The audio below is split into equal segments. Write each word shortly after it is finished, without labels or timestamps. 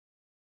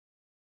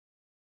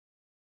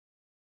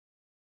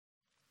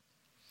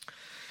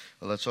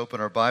Let's open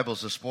our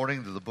Bibles this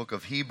morning to the book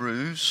of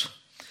Hebrews.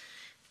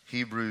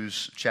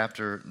 Hebrews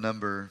chapter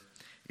number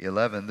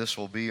 11. This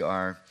will be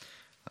our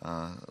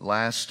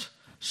last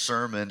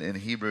sermon in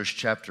Hebrews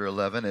chapter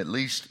 11, at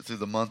least through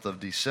the month of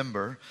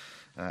December.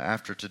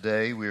 After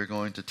today, we are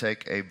going to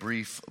take a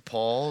brief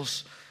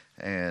pause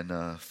and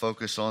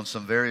focus on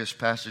some various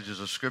passages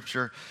of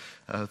Scripture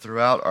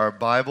throughout our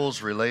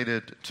Bibles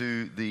related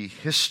to the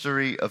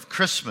history of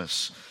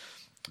Christmas.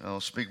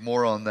 I'll speak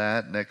more on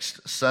that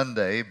next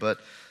Sunday, but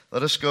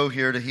let us go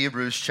here to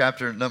Hebrews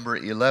chapter number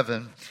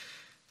 11,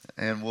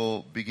 and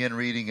we'll begin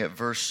reading at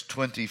verse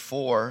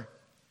 24.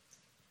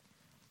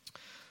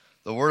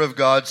 The Word of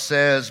God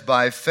says,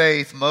 "By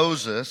faith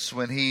Moses,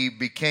 when he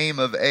became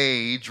of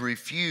age,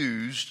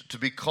 refused to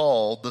be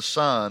called the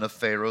son of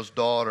Pharaoh's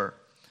daughter,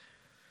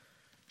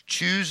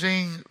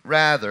 choosing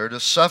rather to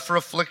suffer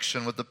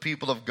affliction with the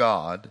people of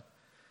God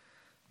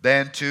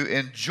than to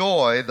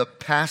enjoy the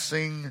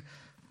passing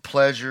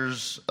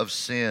pleasures of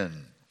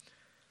sin,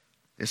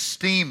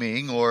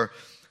 esteeming or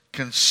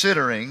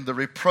considering the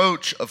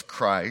reproach of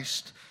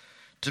Christ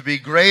to be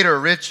greater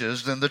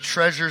riches than the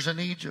treasures in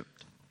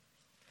Egypt.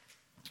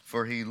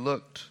 For he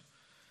looked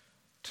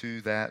to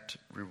that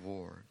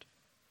reward.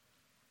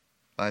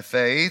 By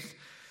faith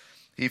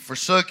he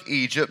forsook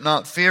Egypt,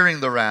 not fearing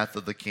the wrath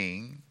of the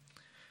king,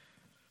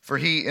 for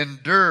he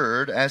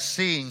endured as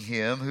seeing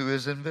him who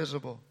is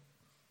invisible.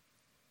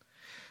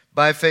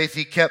 By faith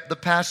he kept the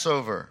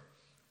Passover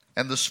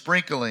and the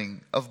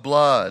sprinkling of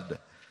blood,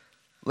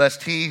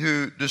 lest he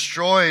who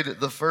destroyed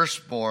the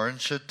firstborn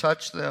should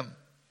touch them.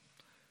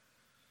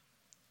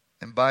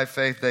 And by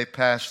faith they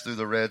passed through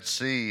the Red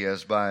Sea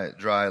as by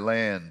dry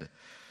land,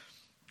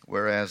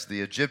 whereas the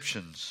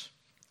Egyptians,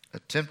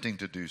 attempting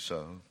to do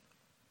so,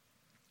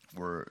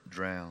 were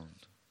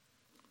drowned."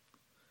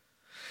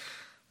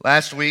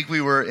 Last week we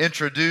were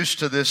introduced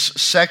to this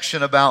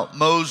section about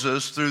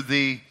Moses through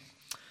the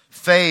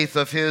faith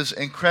of his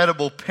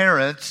incredible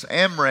parents,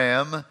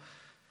 Amram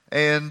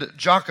and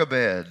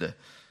Jochebed.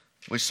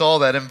 We saw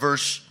that in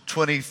verse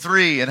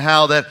 23, and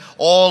how that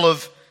all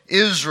of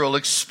Israel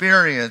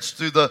experienced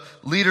through the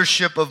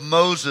leadership of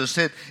Moses.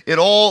 It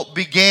all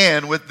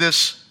began with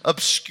this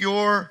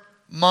obscure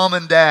mom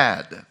and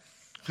dad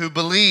who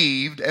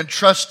believed and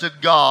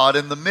trusted God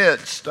in the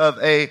midst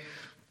of a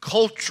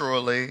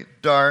culturally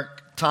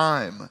dark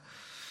time.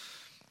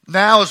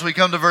 Now, as we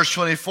come to verse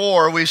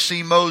 24, we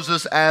see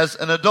Moses as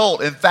an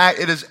adult. In fact,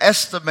 it is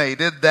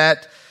estimated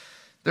that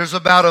there's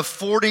about a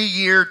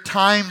 40-year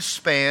time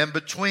span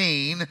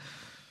between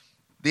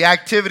the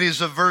activities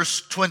of verse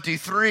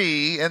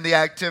 23 and the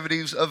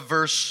activities of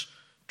verse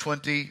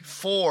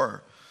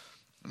 24.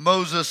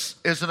 Moses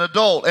is an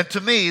adult. And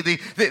to me,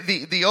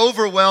 the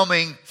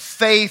overwhelming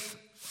faith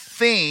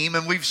theme,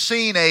 and we've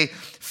seen a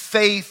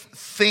faith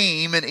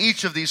theme in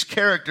each of these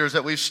characters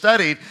that we've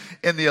studied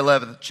in the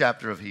 11th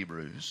chapter of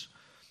Hebrews.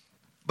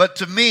 But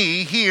to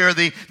me, here,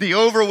 the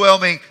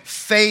overwhelming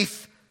faith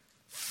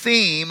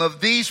theme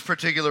of these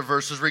particular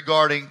verses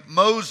regarding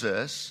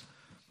Moses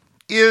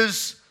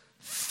is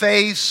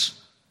faith's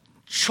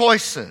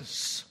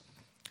choices.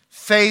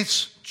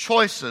 Faith's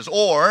choices,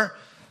 or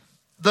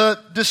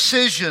the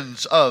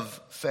decisions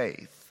of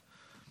faith.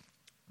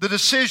 The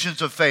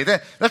decisions of faith.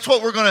 That's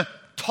what we're going to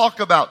talk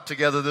about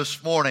together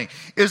this morning,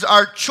 is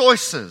our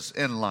choices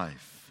in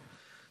life.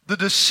 The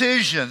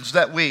decisions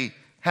that we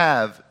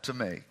have to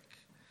make.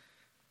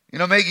 You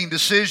know, making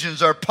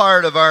decisions are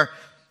part of our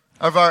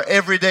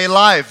everyday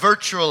life.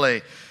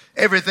 Virtually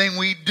everything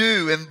we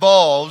do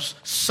involves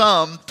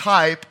some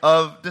type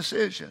of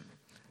decision.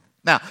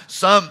 Now,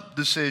 some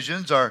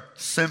decisions are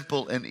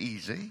simple and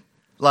easy,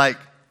 like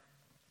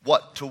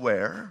what to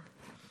wear.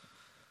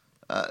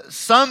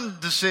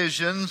 Some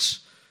decisions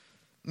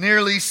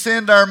nearly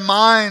send our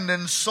mind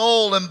and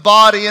soul and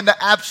body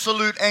into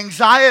absolute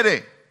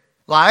anxiety,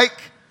 like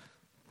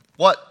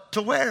what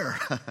to wear.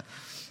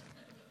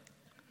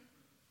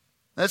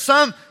 Now,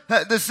 some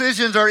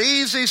decisions are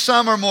easy,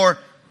 some are more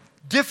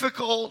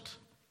difficult,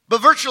 but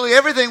virtually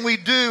everything we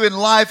do in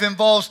life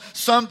involves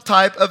some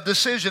type of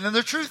decision. And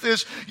the truth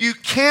is, you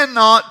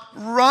cannot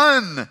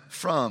run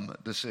from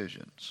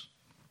decisions.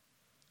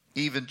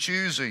 Even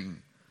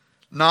choosing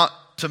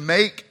not to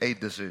make a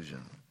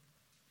decision.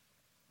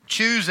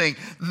 Choosing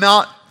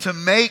not to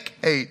make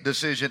a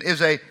decision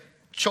is a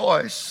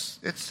choice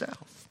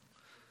itself.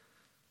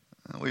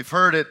 We've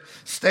heard it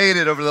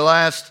stated over the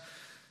last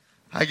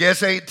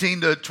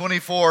 18 to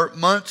 24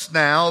 months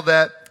now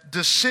that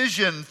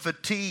decision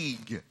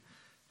fatigue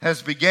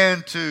has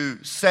begun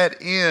to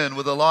set in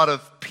with a lot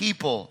of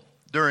people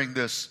during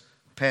this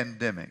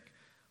pandemic.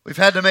 We've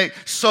had to make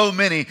so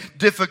many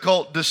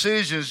difficult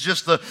decisions.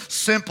 Just the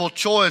simple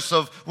choice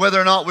of whether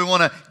or not we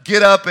want to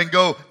get up and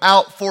go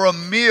out for a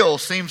meal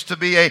seems to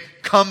be a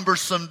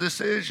cumbersome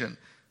decision.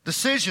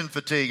 Decision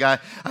fatigue. I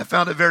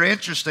found it very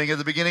interesting at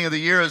the beginning of the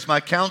year as my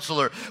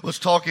counselor was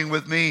talking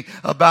with me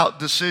about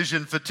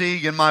decision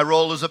fatigue and my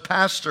role as a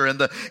pastor and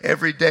the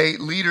everyday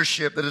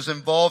leadership that is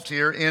involved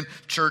here in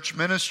church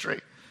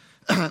ministry.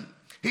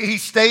 He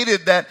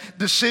stated that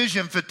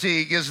decision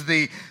fatigue is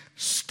the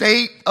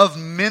state of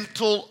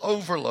mental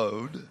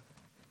overload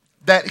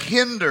that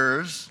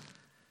hinders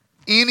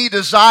any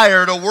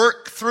desire to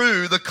work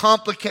through the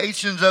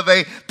complications of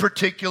a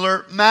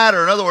particular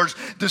matter. In other words,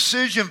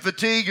 decision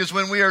fatigue is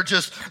when we are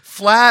just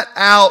flat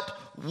out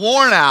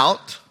worn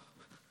out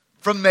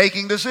from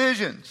making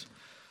decisions.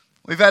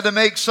 We've had to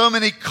make so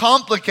many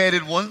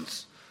complicated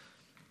ones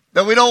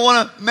that we don't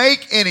want to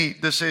make any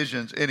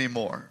decisions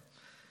anymore.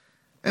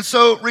 And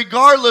so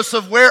regardless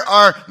of where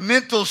our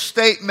mental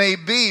state may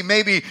be,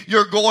 maybe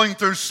you're going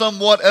through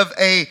somewhat of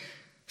a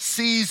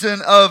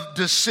season of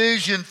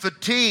decision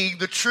fatigue,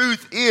 the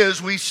truth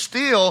is we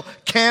still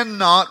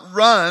cannot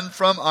run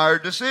from our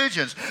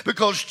decisions,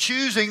 because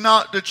choosing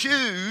not to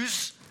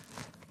choose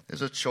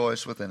is a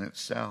choice within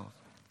itself.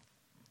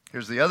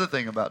 Here's the other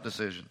thing about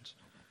decisions.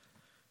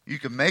 You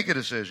can make a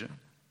decision,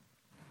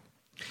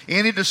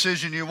 any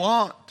decision you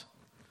want,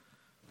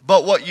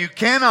 but what you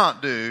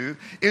cannot do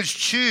is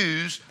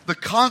choose the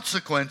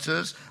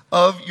consequences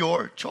of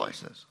your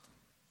choices.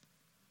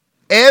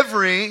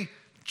 Every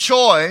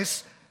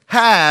choice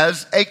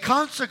has a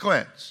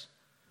consequence,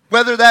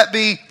 whether that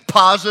be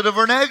positive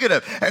or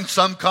negative. And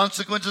some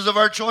consequences of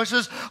our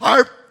choices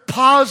are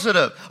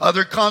positive.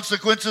 Other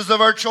consequences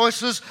of our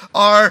choices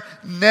are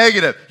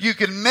negative. You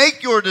can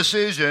make your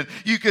decision,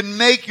 you can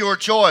make your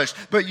choice,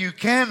 but you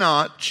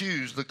cannot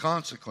choose the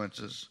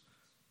consequences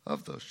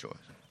of those choices.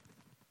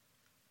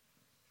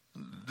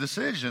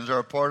 Decisions are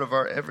a part of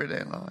our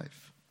everyday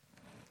life.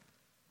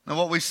 Now,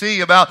 what we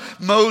see about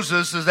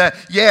Moses is that,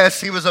 yes,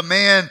 he was a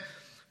man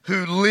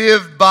who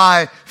lived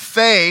by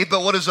faith,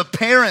 but what is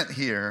apparent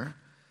here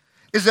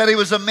is that he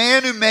was a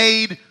man who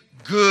made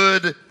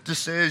good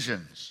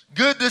decisions.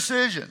 Good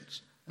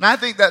decisions. And I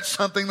think that's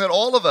something that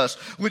all of us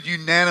would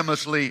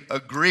unanimously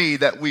agree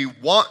that we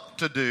want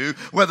to do,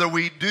 whether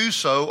we do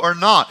so or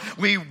not.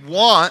 We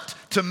want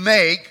to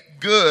make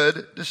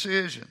good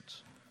decisions.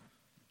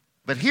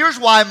 But here's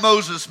why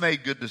Moses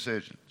made good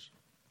decisions.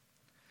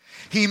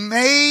 He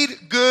made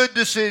good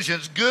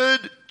decisions,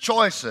 good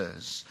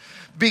choices,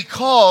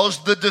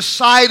 because the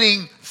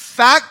deciding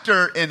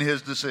factor in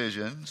his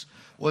decisions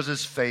was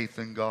his faith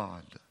in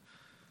God.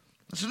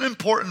 It's an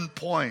important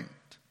point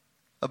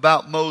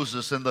about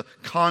Moses and the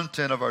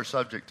content of our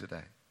subject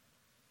today.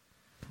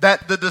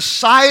 That the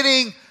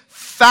deciding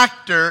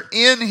factor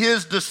in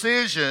his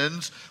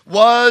decisions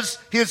was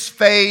his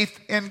faith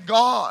in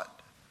God.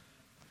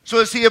 So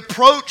as he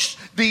approached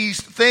these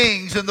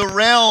things in the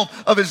realm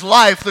of his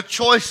life, the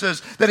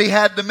choices that he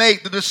had to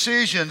make, the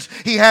decisions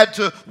he had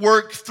to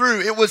work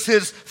through, it was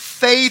his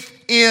faith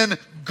in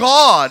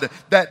God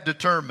that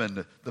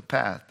determined the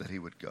path that he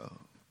would go.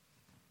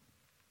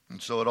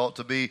 And so it ought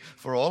to be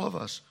for all of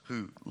us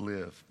who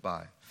live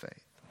by faith.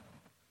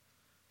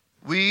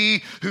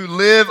 We who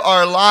live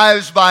our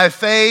lives by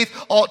faith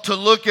ought to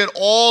look at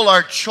all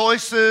our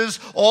choices,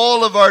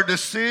 all of our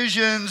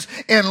decisions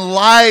in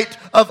light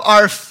of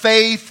our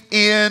faith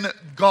in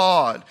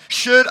God.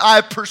 Should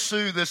I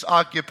pursue this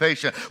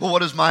occupation? Well,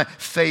 what does my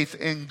faith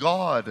in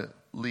God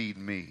lead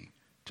me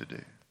to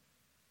do?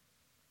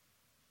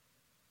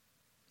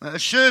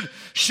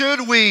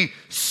 Should we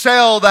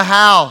sell the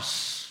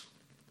house?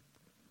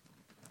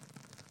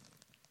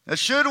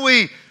 Should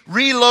we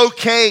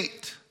relocate?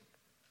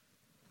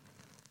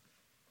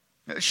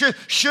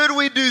 Should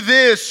we do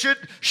this?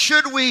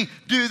 Should we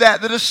do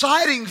that? The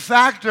deciding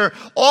factor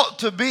ought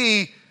to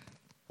be,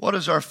 what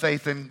does our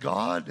faith in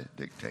God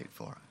dictate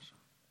for us?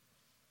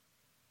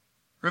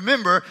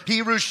 Remember,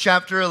 Hebrews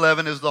chapter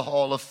 11 is the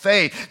hall of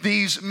faith.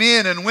 These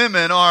men and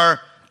women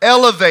are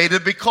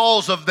elevated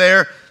because of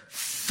their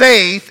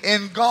faith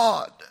in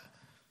God.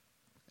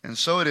 And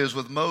so it is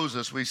with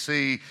Moses. We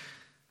see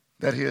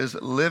that his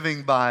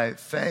living by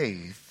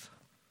faith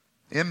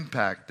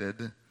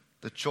impacted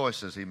the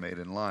choices he made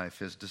in life,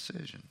 his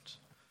decisions.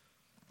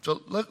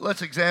 So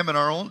let's examine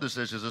our own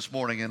decisions this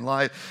morning in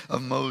light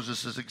of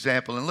Moses'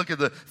 example and look at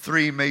the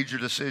three major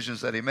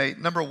decisions that he made.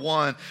 Number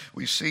one,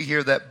 we see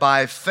here that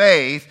by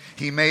faith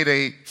he made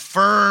a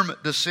firm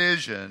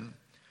decision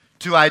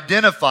to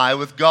identify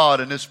with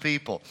God and his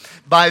people.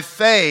 By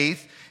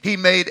faith, he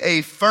made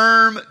a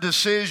firm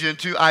decision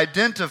to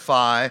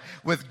identify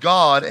with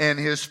God and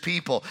his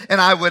people. And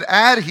I would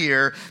add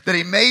here that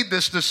he made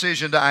this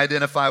decision to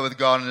identify with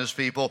God and his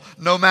people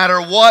no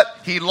matter what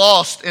he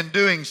lost in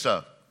doing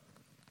so.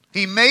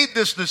 He made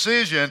this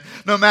decision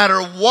no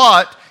matter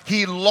what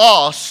he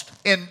lost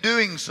in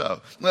doing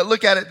so.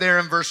 Look at it there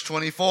in verse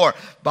 24.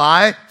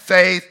 By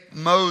faith,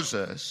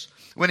 Moses,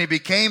 when he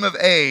became of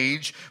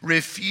age,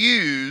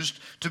 refused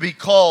to be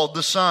called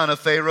the son of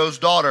Pharaoh's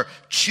daughter,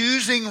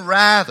 choosing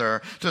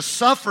rather to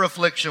suffer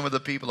affliction with the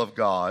people of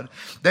God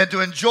than to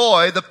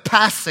enjoy the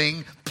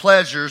passing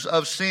pleasures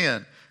of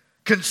sin,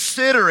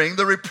 considering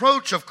the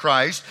reproach of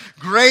Christ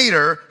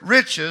greater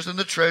riches than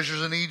the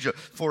treasures in Egypt,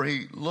 for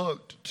he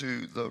looked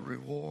to the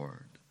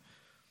reward.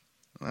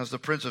 As the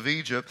prince of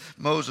Egypt,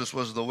 Moses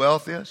was the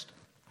wealthiest,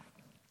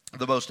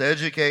 the most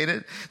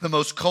educated, the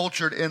most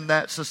cultured in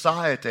that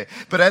society.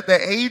 But at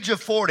the age of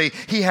 40,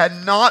 he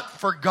had not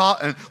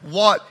forgotten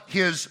what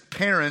his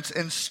parents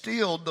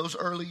instilled those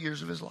early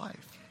years of his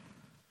life.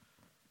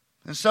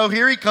 And so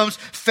here he comes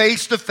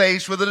face to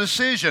face with a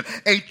decision.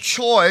 A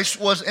choice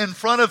was in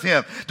front of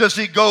him. Does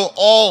he go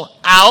all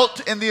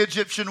out in the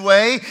Egyptian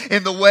way,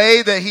 in the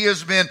way that he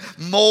has been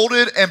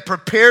molded and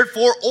prepared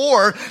for,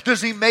 or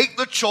does he make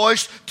the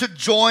choice to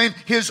join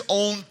his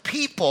own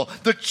people,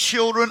 the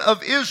children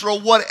of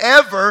Israel,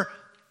 whatever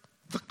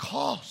the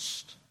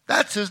cost?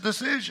 That's his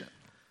decision.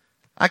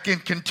 I can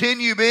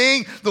continue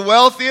being the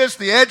wealthiest,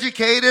 the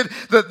educated,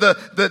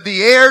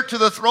 the heir to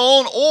the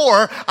throne,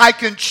 or I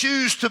can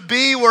choose to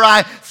be where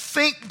I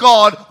think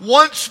God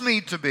wants me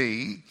to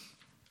be,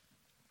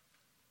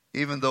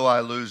 even though I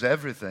lose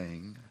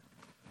everything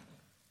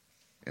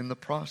in the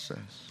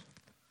process.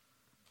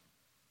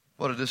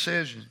 What a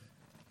decision.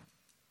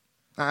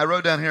 Now, I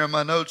wrote down here in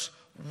my notes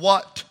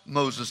what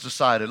Moses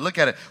decided. Look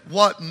at it.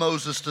 What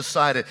Moses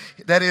decided.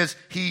 That is,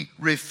 he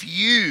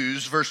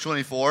refused, verse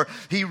 24,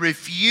 he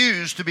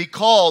refused to be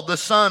called the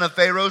son of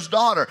Pharaoh's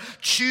daughter,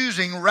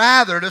 choosing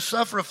rather to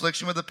suffer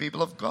affliction with the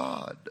people of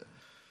God.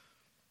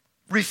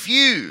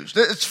 Refused.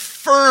 It's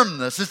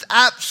firmness. It's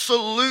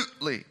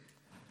absolutely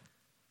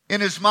in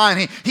his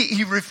mind.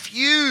 He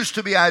refused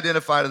to be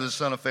identified as the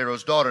son of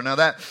Pharaoh's daughter. Now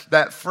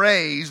that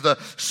phrase, the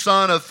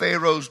son of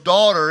Pharaoh's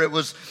daughter, it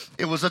was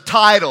a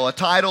title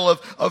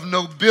of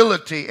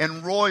nobility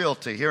and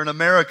royalty. Here in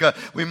America,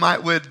 we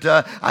would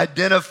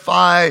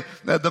identify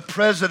the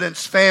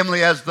president's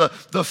family as the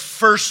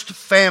first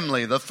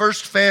family. The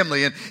first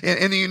family.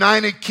 In the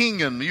United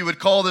Kingdom, you would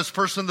call this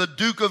person the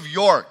Duke of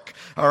York.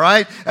 All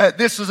right?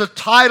 This is a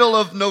title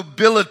of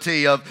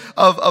nobility,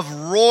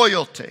 of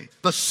royalty.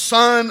 The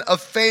son of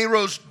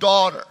Pharaoh's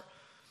daughter.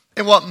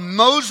 And what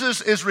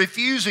Moses is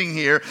refusing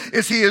here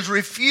is he is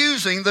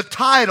refusing the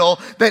title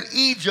that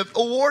Egypt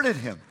awarded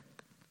him.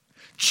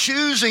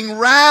 Choosing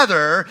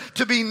rather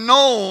to be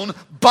known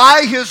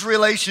by his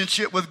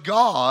relationship with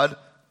God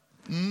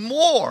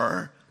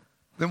more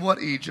than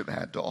what Egypt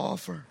had to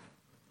offer.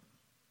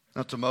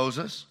 Now to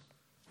Moses,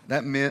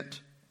 that meant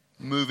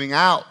moving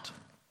out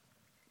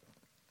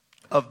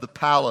of the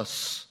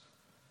palace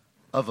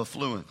of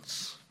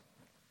affluence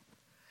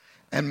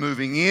and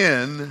moving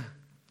in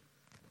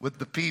with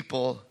the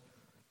people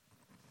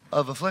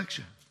of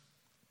affliction.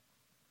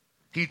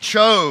 He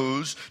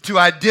chose to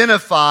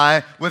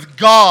identify with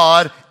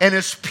God and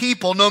his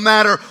people no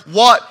matter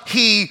what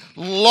he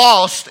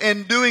lost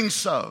in doing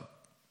so.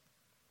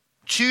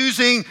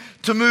 Choosing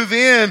to move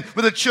in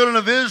with the children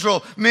of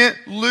Israel meant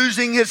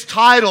losing his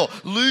title,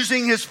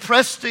 losing his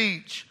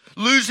prestige,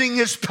 losing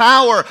his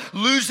power,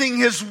 losing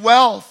his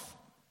wealth.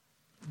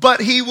 But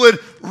he would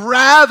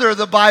rather,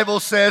 the Bible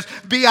says,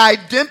 be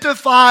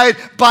identified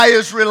by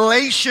his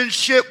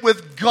relationship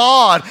with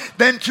God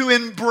than to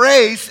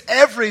embrace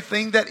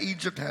everything that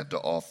Egypt had to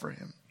offer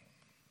him.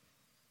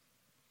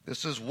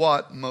 This is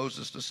what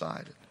Moses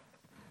decided.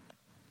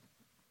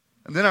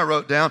 And then I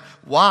wrote down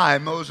why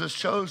Moses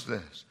chose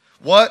this.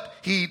 What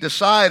he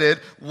decided,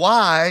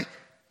 why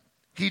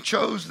he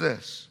chose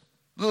this.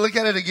 Look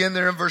at it again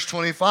there in verse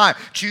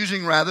 25.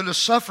 Choosing rather to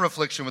suffer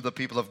affliction with the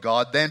people of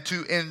God than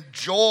to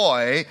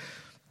enjoy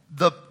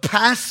the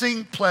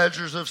passing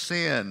pleasures of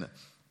sin,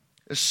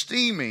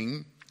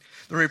 esteeming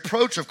the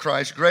reproach of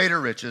Christ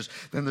greater riches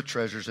than the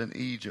treasures in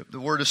Egypt. The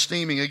word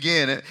esteeming,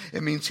 again,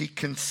 it means he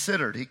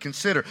considered. He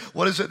considered.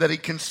 What is it that he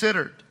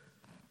considered?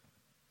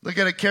 Look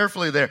at it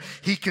carefully there.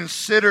 He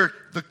considered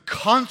the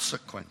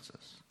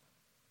consequences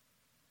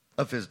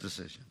of his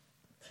decision.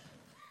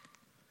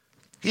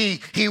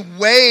 He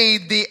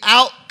weighed the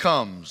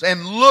outcomes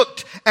and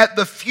looked at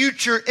the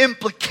future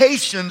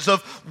implications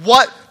of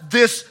what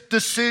this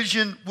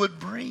decision would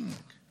bring.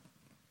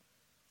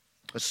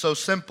 It's so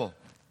simple,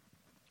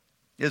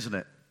 isn't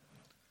it?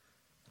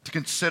 To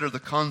consider the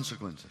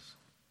consequences.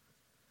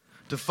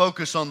 To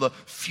focus on the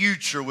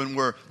future when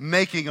we're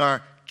making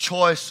our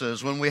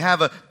choices, when we have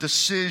a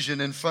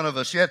decision in front of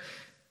us. Yet,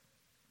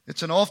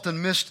 it's an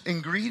often missed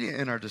ingredient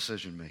in our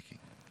decision making.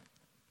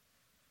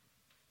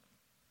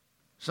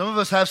 Some of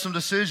us have some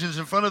decisions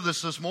in front of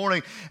us this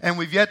morning, and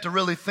we've yet to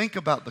really think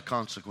about the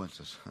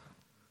consequences.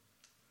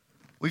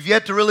 We've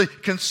yet to really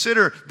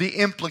consider the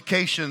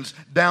implications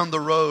down the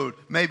road,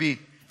 maybe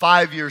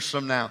 5 years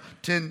from now,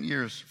 10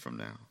 years from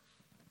now.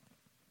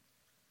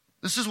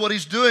 This is what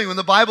he's doing when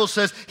the Bible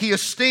says he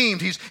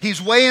esteemed. He's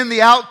weighing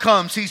the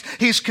outcomes.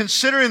 He's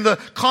considering the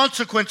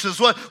consequences.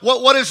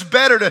 What is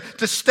better,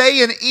 to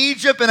stay in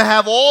Egypt and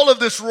have all of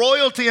this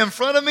royalty in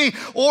front of me?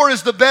 Or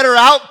is the better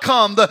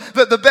outcome,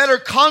 the better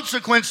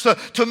consequence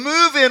to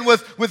move in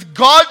with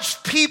God's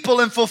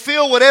people and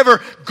fulfill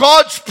whatever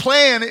God's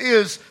plan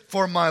is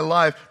for my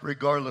life,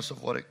 regardless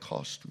of what it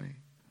cost me?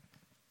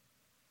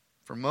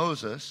 For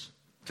Moses,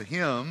 to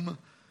him,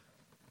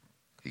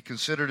 he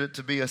considered it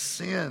to be a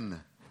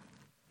sin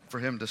for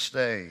him to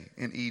stay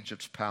in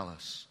Egypt's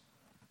palace.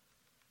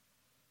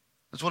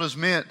 That's what is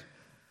meant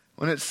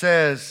when it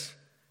says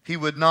he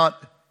would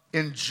not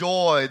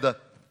enjoy the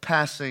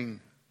passing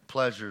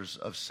pleasures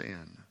of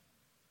sin.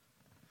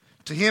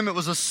 To him it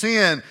was a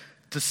sin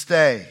to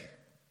stay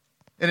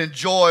and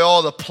enjoy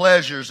all the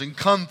pleasures and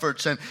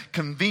comforts and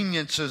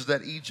conveniences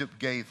that Egypt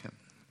gave him.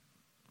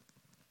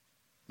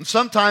 And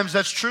sometimes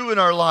that's true in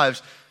our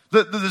lives.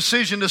 The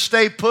decision to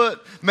stay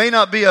put may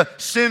not be a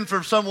sin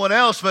for someone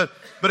else, but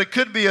it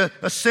could be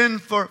a sin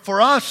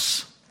for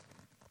us.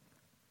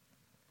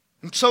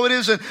 And so it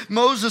is in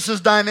Moses'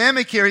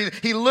 dynamic here.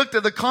 He looked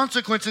at the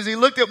consequences. He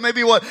looked at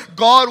maybe what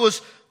God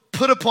was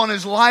put upon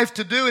his life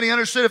to do, and he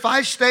understood, if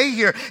I stay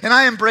here and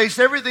I embrace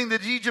everything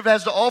that Egypt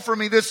has to offer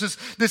me, this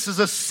is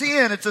a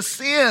sin. It's a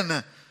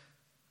sin.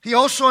 He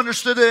also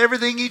understood that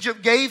everything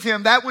Egypt gave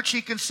him, that which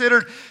he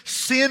considered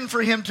sin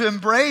for him to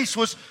embrace,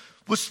 was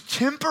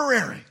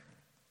temporary.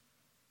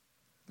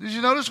 Did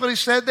you notice what he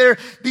said there?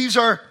 These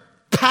are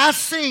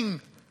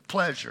passing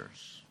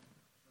pleasures.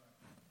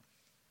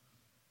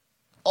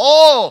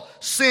 All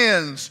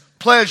sin's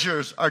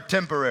pleasures are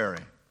temporary.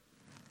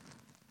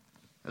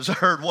 As I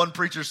heard one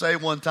preacher say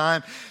one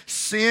time,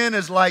 sin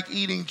is like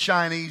eating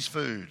Chinese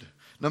food.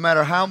 No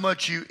matter how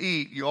much you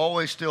eat, you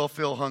always still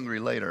feel hungry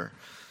later.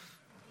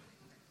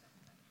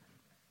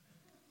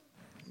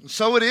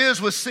 So it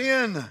is with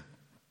sin.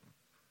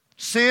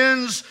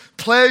 Sin's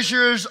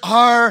pleasures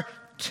are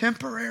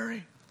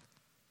temporary.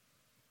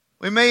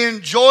 We may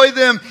enjoy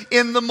them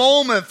in the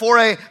moment for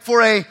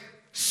a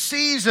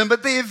season,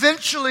 but they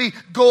eventually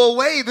go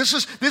away. This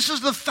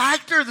is the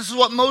factor. This is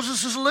what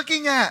Moses is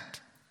looking at.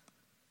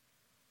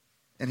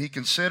 And he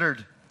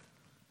considered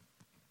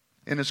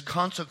in his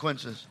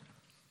consequences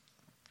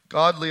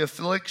godly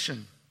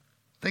affliction.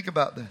 Think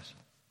about this.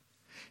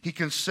 He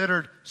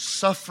considered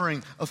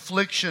suffering,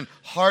 affliction,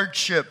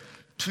 hardship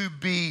to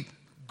be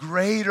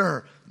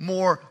greater,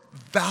 more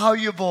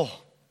valuable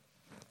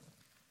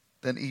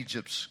than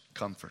Egypt's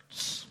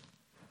comforts.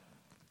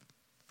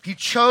 He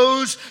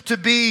chose to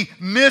be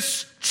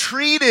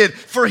mistreated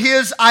for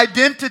his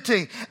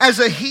identity as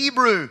a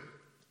Hebrew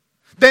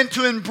than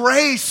to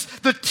embrace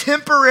the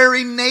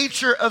temporary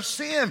nature of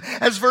sin.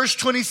 As verse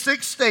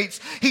 26 states,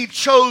 he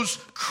chose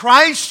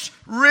Christ's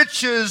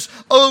riches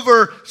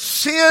over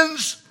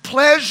sin's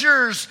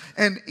pleasures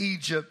and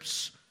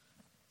Egypt's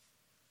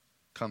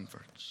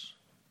comforts.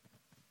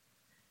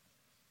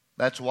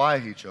 That's why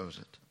he chose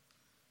it.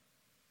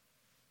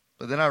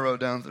 But then I wrote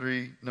down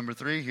number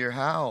 3 here,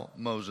 how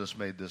Moses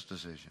made this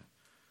decision.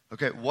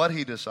 Okay, what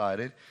he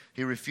decided.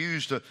 He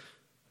refused to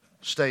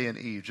stay in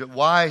Egypt.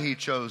 Why he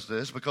chose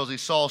this? Because he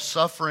saw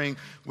suffering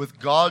with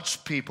God's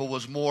people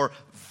was more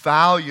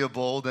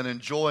valuable than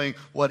enjoying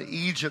what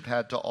Egypt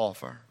had to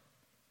offer.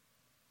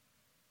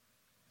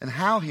 And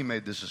how he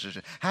made this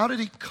decision. How did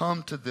he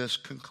come to this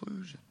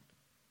conclusion?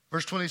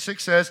 Verse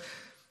 26 says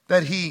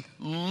that he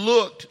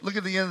looked, look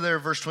at the end of there,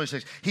 verse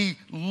 26. He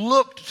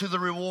looked to the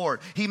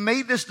reward. He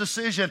made this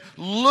decision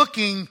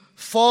looking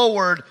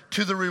forward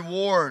to the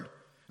reward.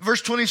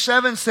 Verse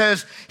 27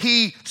 says,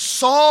 he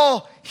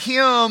saw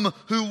him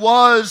who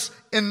was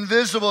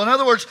invisible. In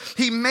other words,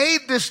 he made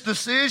this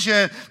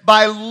decision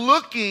by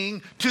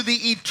looking to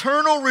the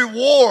eternal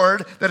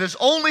reward that is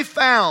only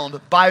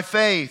found by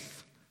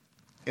faith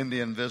in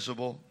the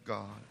invisible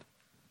God.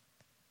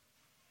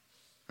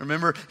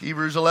 Remember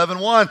Hebrews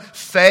 11:1,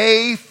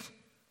 faith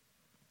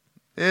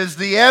is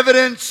the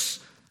evidence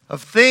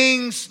of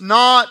things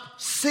not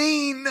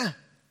seen.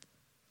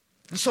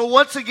 And so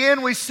once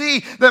again we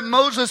see that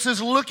Moses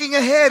is looking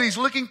ahead. He's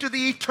looking to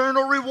the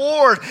eternal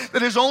reward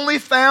that is only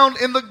found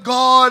in the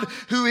God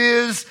who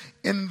is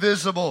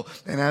invisible.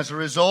 And as a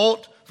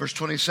result, verse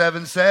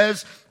 27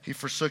 says, he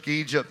forsook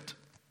Egypt.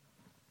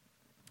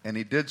 And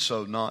he did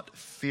so not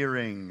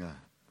fearing.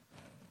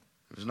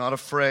 He was not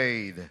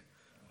afraid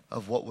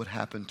of what would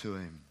happen to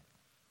him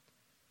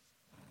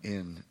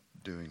in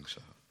doing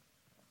so.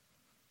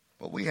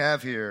 What we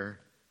have here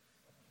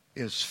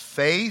is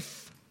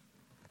faith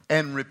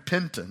and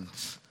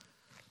repentance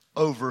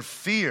over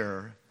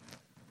fear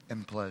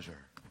and pleasure.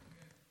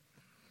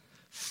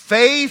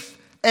 Faith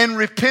and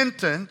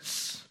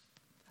repentance,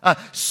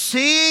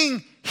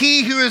 seeing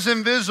he who is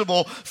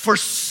invisible,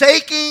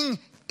 forsaking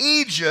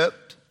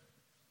Egypt,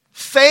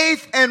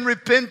 faith and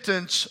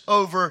repentance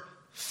over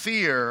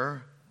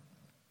fear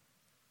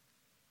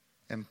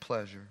and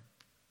pleasure.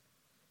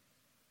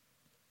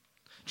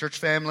 Church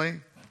family,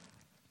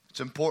 it's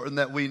important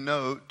that we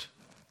note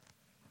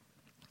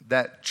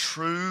that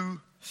true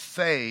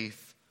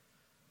faith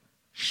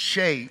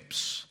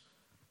shapes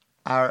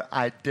our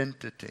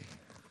identity.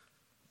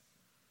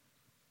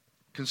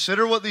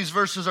 Consider what these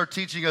verses are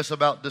teaching us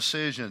about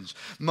decisions.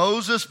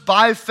 Moses,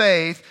 by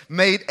faith,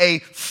 made a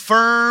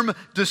firm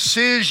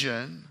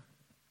decision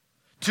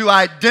to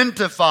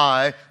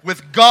identify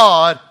with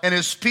God and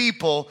His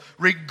people,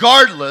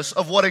 regardless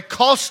of what it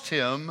cost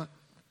him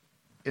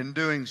in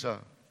doing so.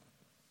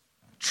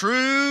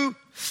 True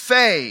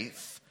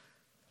faith,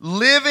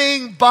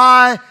 living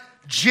by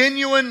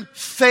genuine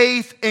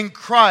faith in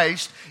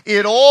Christ,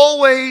 it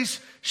always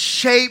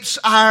shapes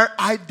our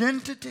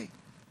identity.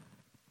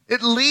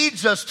 It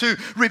leads us to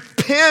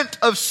repent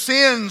of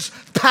sin's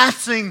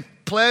passing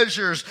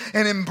pleasures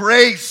and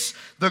embrace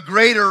the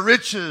greater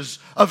riches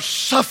of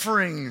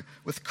suffering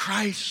with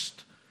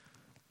Christ,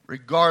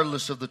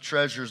 regardless of the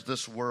treasures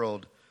this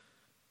world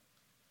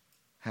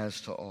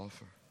has to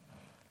offer.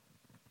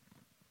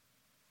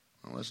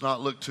 Well, let's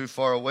not look too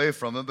far away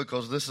from it,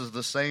 because this is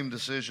the same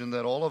decision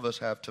that all of us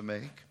have to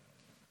make.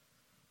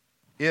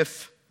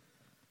 If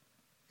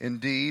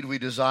indeed we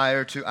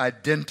desire to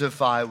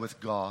identify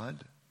with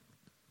God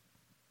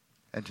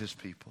and His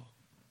people.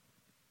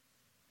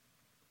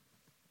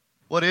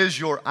 What is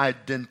your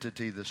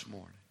identity this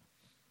morning?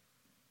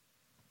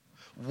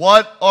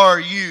 What are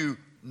you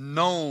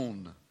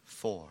known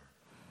for?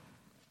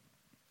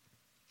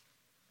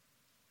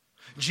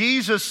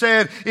 Jesus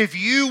said, if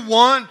you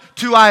want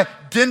to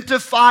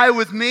identify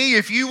with me,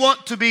 if you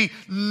want to be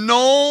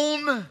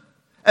known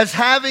as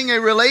having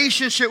a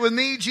relationship with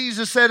me,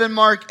 Jesus said in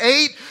Mark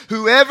 8,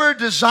 whoever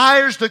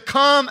desires to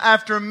come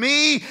after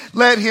me,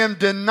 let him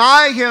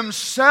deny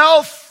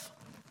himself,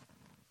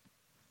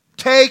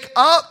 take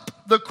up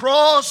the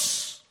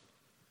cross,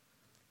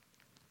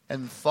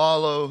 and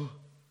follow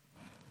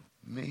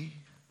me.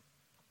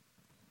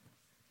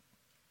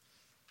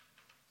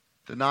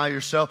 Deny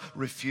yourself.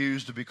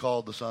 Refuse to be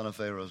called the son of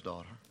Pharaoh's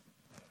daughter.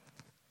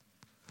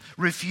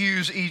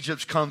 Refuse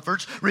Egypt's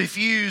comforts.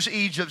 Refuse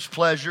Egypt's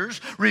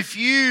pleasures.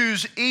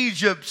 Refuse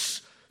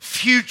Egypt's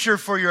future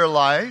for your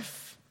life.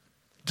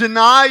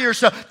 Deny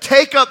yourself.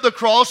 Take up the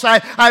cross.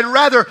 I'd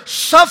rather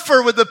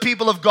suffer with the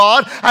people of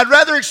God. I'd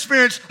rather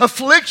experience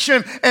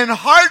affliction and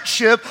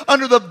hardship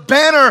under the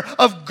banner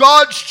of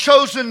God's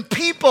chosen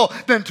people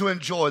than to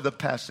enjoy the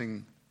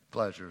passing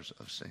pleasures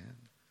of sin.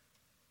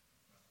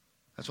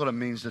 That's what it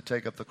means to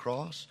take up the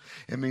cross.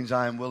 It means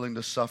I am willing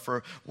to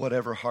suffer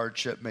whatever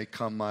hardship may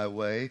come my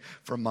way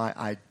for my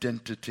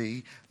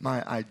identity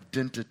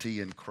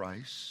in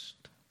Christ.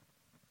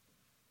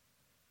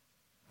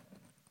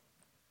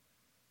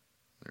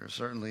 There is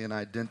certainly an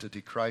identity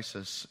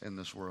crisis in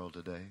this world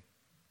today.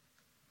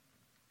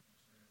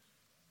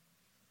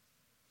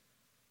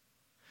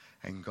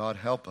 And God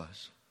help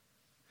us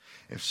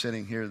if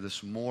sitting here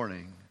this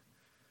morning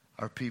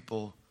are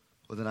people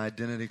with an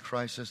identity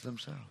crisis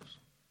themselves.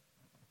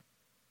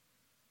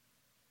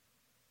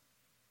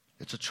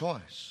 It's a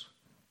choice.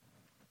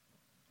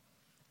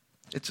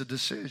 It's a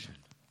decision.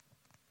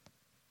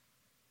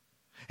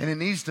 And it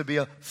needs to be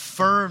a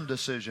firm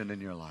decision in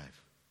your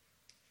life.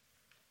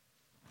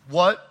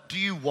 What do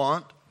you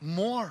want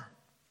more?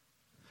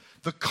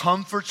 The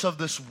comforts of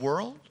this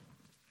world?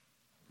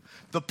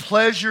 The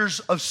pleasures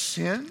of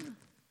sin?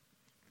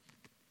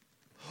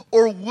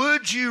 Or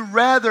would you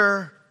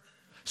rather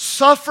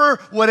suffer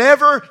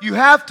whatever you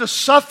have to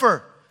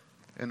suffer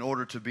in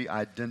order to be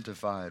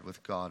identified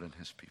with God and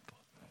His people?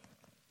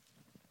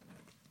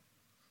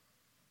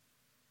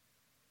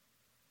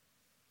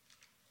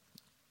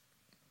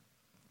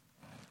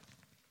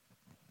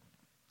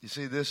 You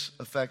see, this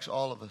affects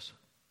all of us.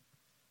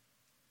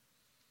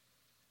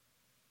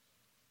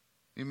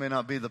 You may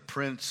not be the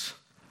prince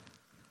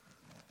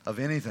of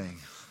anything,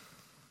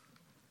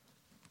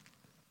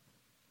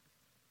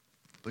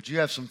 but you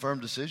have some firm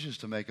decisions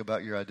to make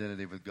about your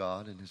identity with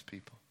God and His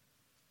people.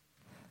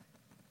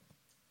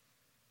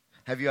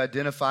 Have you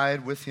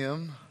identified with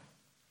Him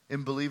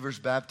in believer's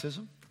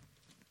baptism?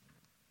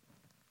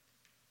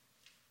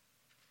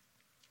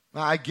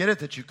 Now, I get it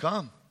that you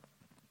come.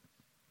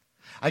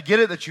 I get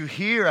it that you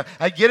hear.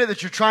 I get it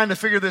that you're trying to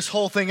figure this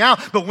whole thing out.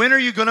 But when are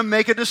you going to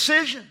make a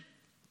decision?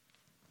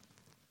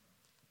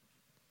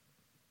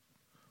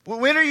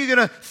 When are you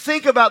going to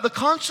think about the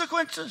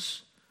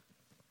consequences?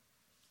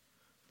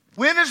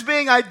 When is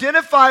being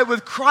identified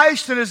with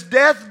Christ and His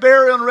death,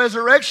 burial, and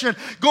resurrection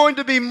going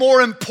to be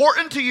more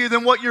important to you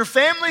than what your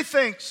family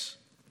thinks?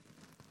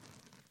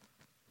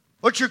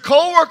 What your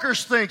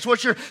coworkers think?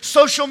 What your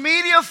social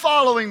media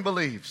following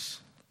believes?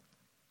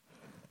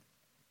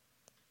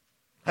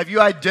 Have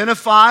you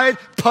identified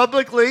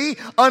publicly,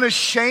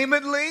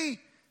 unashamedly,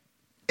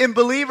 in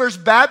believer's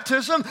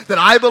baptism that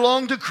I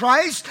belong to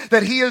Christ,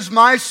 that He is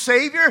my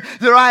Savior,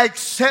 that I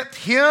accept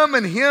Him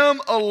and Him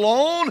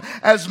alone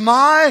as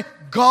my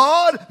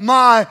God,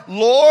 my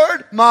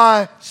Lord,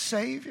 my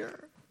Savior?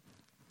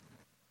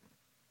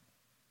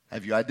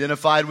 Have you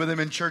identified with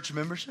Him in church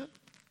membership?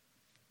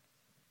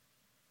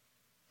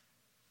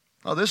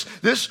 Oh,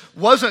 this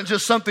wasn't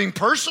just something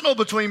personal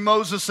between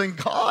Moses and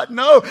God.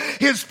 No,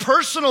 his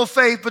personal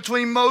faith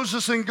between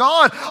Moses and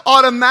God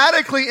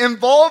automatically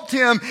involved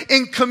him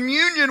in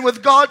communion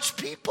with God's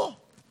people.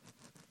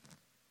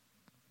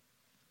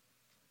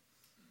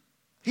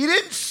 He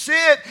didn't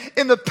sit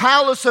in the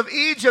palace of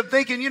Egypt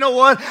thinking, you know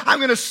what, I'm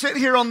going to sit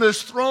here on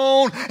this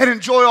throne and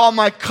enjoy all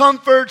my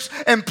comforts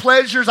and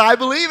pleasures. I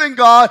believe in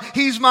God.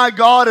 He's my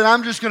God, and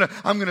I'm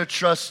going to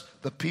trust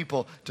the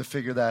people to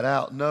figure that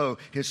out. No,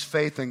 his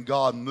faith in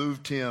God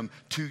moved him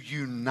to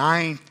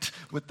unite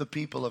with the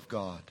people of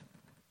God,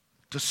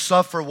 to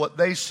suffer what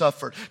they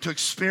suffered, to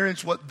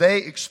experience what they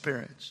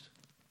experienced,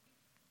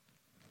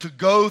 to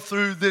go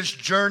through this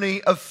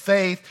journey of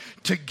faith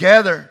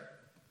together.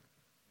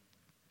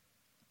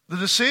 The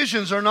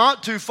decisions are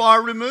not too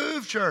far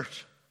removed,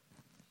 church.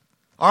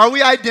 Are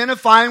we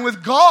identifying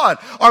with God?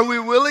 Are we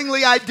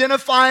willingly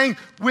identifying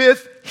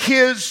with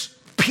His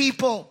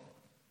people?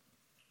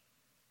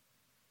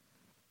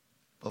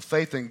 Well,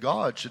 faith in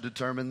God should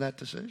determine that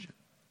decision.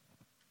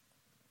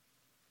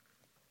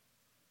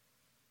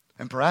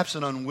 And perhaps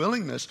an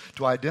unwillingness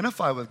to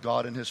identify with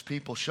God and His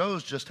people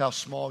shows just how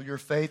small your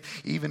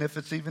faith, even if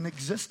it's even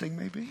existing,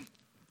 may be.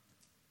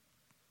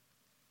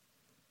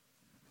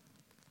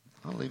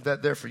 I'll leave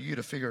that there for you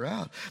to figure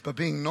out. But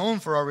being known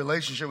for our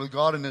relationship with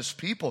God and His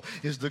people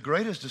is the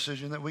greatest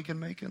decision that we can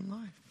make in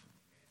life.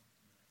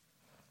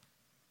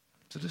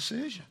 It's a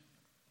decision.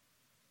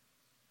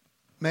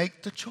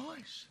 Make the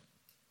choice.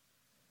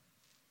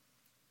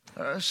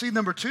 See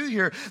number 2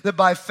 here, that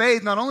by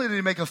faith, not only did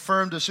he make a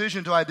firm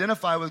decision to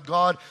identify with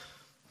God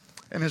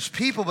and His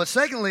people, but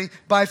secondly,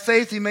 by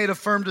faith he made a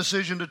firm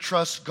decision to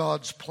trust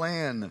God's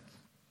plan.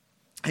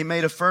 He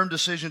made a firm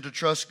decision to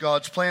trust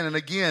God's plan. And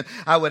again,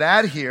 I would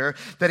add here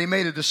that he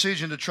made a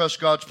decision to trust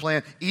God's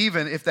plan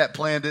even if that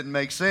plan didn't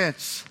make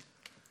sense.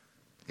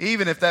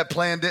 Even if that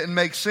plan didn't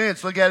make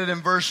sense. Look at it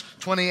in verse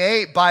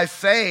 28. By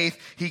faith,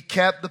 he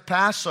kept the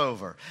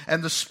Passover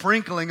and the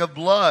sprinkling of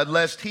blood,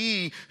 lest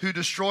he who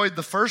destroyed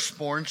the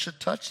firstborn should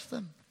touch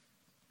them.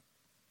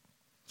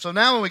 So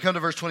now when we come to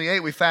verse 28,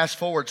 we fast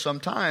forward some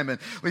time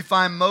and we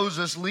find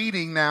Moses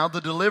leading now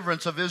the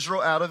deliverance of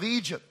Israel out of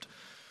Egypt.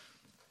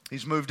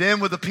 He's moved in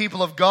with the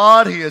people of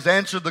God. He has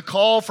answered the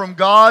call from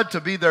God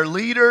to be their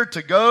leader,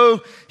 to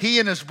go, he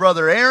and his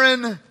brother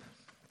Aaron,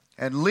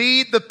 and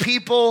lead the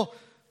people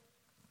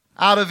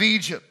out of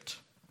Egypt.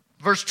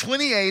 Verse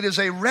 28 is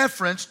a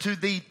reference to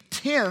the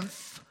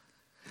 10th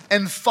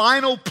and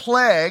final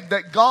plague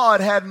that God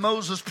had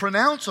Moses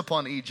pronounce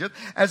upon Egypt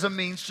as a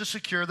means to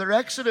secure their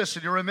exodus.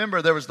 And you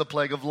remember there was the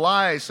plague of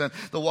lice, and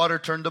the water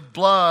turned to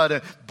blood,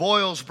 and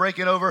boils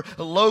breaking over,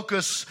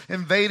 locusts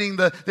invading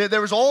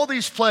there was all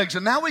these plagues.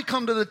 And now we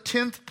come to the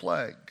 10th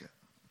plague.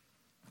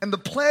 And the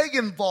plague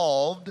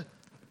involved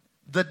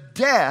the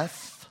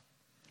death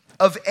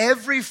of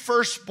every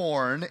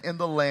firstborn in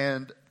the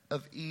land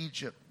of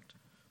Egypt,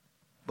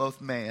 both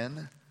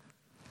man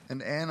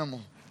and animal.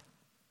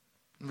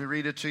 Let me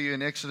read it to you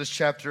in Exodus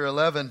chapter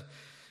 11.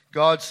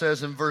 God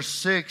says in verse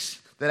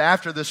 6 that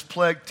after this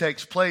plague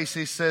takes place,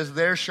 He says,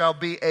 there shall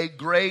be a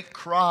great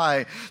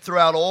cry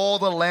throughout all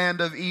the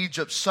land of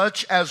Egypt,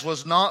 such as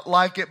was not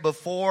like it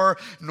before,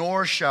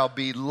 nor shall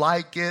be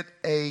like it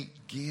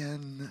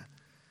again.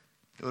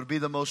 It would be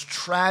the most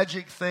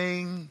tragic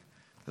thing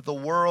that the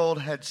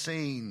world had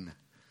seen.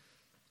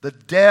 The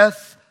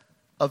death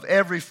of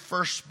every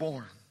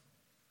firstborn.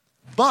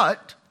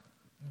 But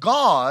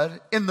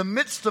God, in the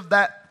midst of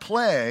that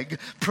plague,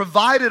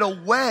 provided a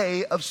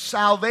way of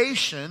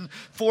salvation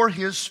for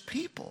His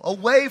people. A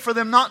way for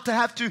them not to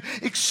have to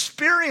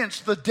experience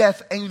the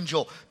death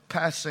angel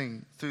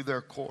passing through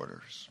their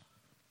quarters.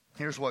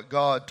 Here's what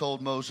God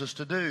told Moses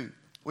to do.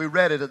 We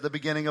read it at the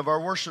beginning of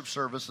our worship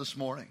service this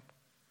morning.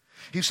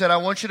 He said, I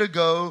want you to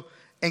go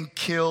and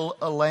kill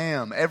a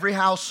lamb. Every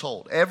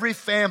household, every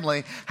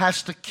family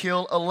has to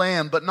kill a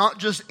lamb, but not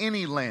just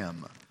any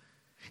lamb.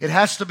 It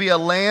has to be a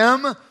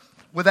lamb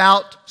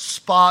without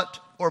spot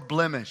or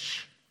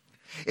blemish.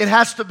 It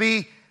has to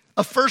be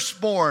a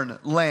firstborn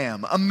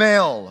lamb, a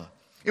male.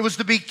 It was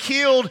to be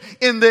killed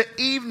in the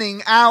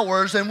evening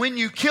hours, and when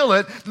you kill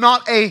it,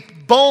 not a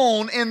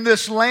bone in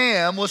this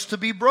lamb was to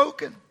be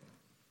broken.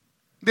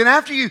 Then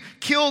after you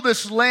kill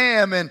this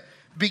lamb and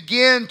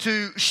begin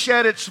to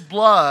shed its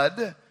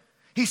blood,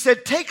 He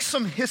said, take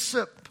some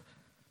hyssop,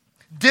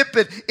 dip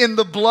it in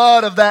the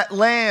blood of that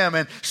lamb,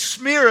 and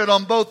smear it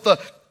on both the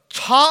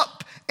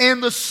top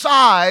and the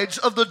sides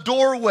of the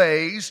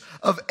doorways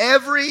of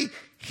every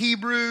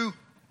Hebrew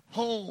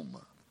home.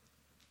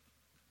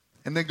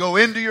 And then go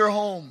into your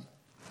home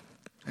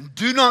and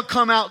do not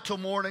come out till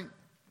morning.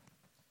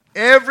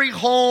 Every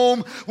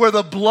home where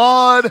the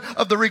blood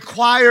of the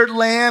required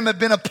lamb had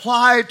been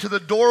applied to the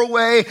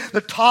doorway,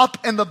 the top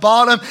and the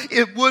bottom,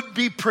 it would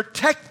be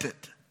protected.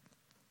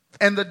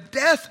 And the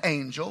death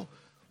angel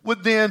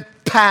would then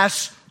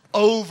pass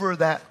over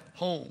that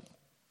home.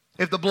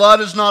 If the blood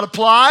is not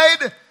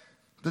applied,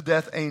 the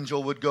death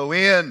angel would go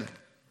in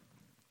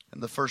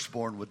and the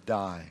firstborn would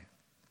die.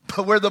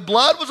 But where the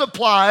blood was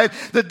applied,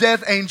 the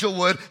death angel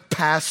would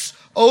pass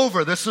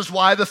over. This is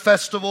why the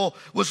festival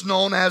was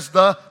known as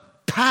the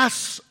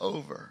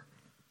Passover.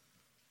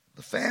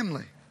 The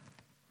family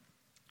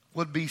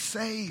would be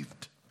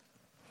saved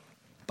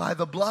by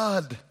the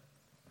blood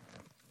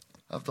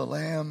of the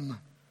Lamb.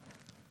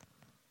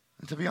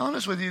 And to be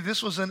honest with you,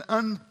 this was an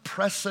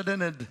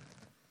unprecedented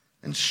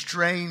and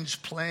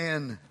strange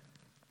plan.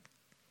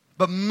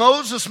 But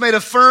Moses made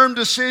a firm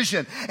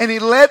decision, and he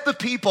led the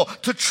people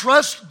to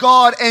trust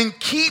God and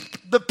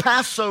keep the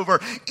Passover,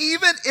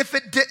 even if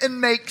it didn't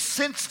make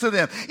sense to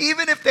them,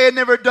 even if they had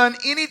never done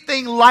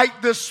anything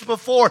like this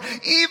before,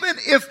 even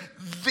if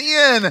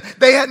then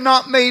they had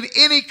not made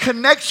any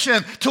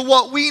connection to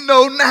what we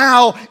know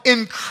now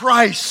in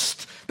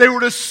Christ. They were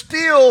to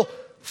still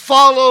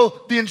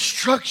follow the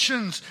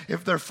instructions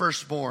if their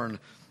firstborn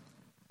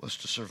was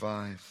to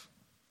survive.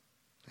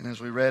 And as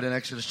we read in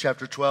Exodus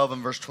chapter 12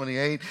 and verse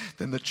 28,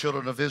 then the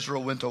children of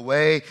Israel went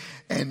away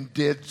and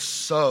did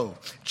so.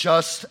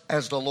 Just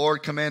as the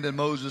Lord commanded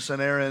Moses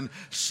and Aaron,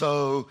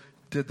 so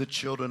did the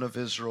children of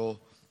Israel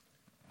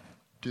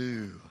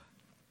do.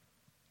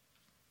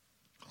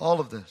 All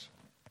of this.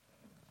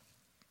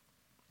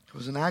 It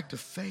was an act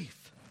of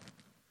faith.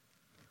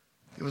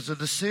 It was a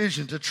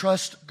decision to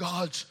trust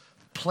God's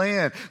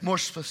plan. More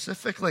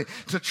specifically,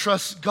 to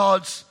trust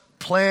God's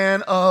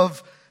plan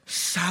of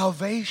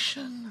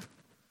salvation.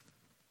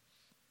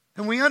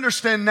 And we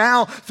understand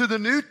now through the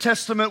New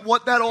Testament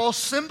what that all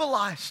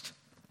symbolized.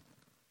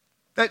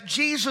 That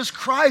Jesus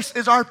Christ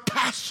is our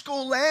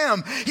Paschal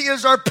Lamb. He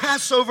is our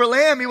Passover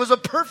Lamb. He was a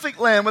perfect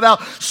Lamb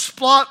without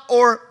spot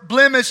or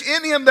blemish.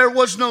 In Him there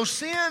was no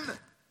sin.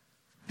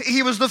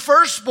 He was the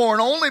firstborn,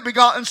 only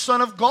begotten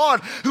Son of God,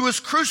 who was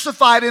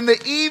crucified in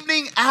the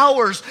evening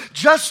hours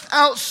just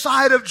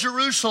outside of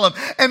Jerusalem.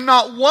 And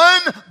not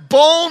one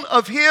bone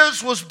of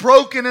His was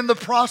broken in the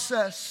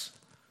process.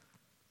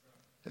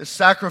 His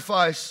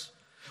sacrifice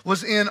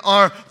was in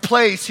our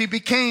place. He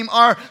became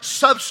our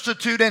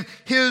substitute, and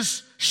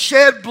His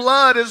shed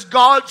blood is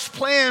God's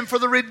plan for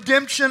the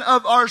redemption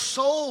of our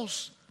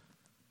souls.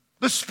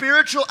 The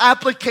spiritual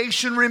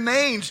application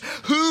remains.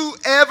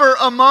 Whoever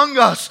among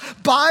us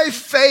by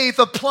faith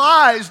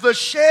applies the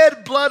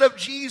shed blood of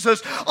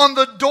Jesus on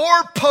the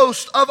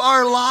doorpost of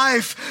our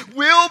life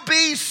will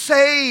be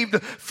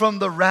saved from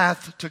the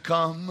wrath to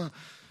come.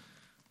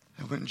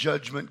 And when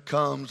judgment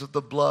comes, if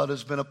the blood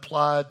has been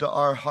applied to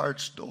our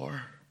heart's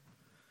door,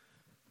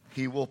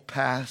 He will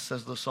pass,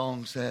 as the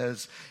song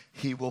says,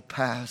 He will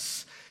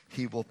pass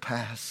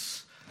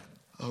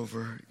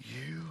over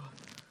you.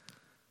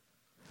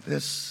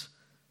 This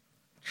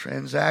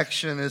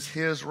transaction is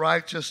His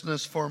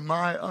righteousness for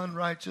my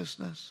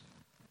unrighteousness.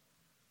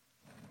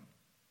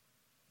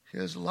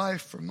 His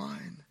life for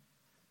mine.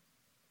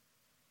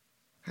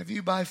 Have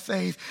you by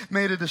faith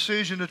made a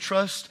decision to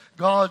trust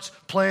God's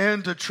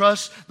plan, to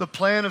trust the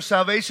plan of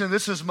salvation?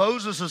 This is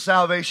Moses'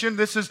 salvation.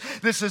 This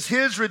is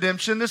his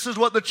redemption. This is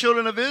what the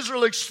children of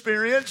Israel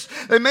experienced.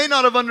 They may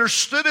not have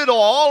understood it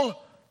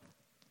all,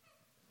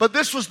 but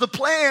this was the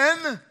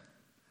plan.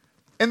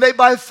 And they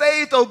by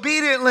faith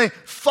obediently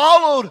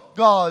followed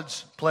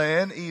God's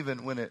plan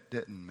even when it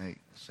didn't make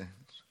sense.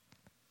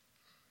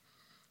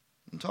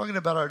 I'm talking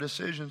about our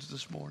decisions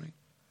this morning.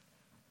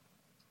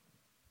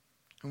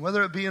 And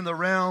whether it be in the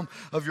realm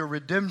of your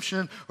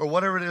redemption or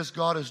whatever it is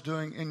God is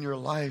doing in your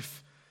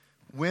life,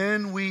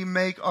 when we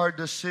make our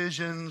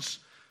decisions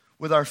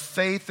with our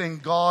faith in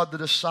God the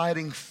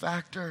deciding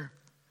factor,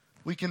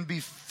 we can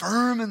be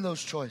firm in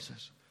those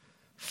choices,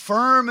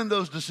 firm in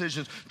those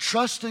decisions,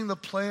 trusting the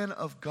plan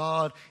of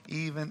God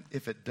even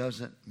if it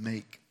doesn't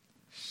make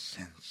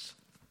sense.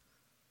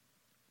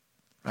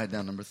 Write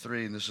down number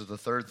 3, and this is the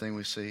third thing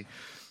we see.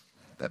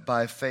 That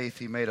by faith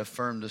he made a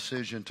firm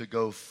decision to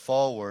go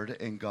forward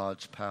in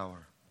God's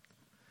power.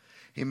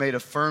 He made a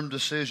firm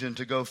decision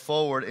to go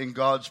forward in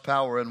God's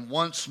power. And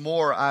once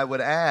more, I would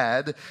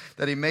add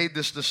that he made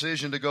this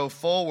decision to go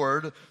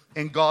forward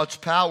in God's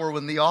power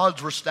when the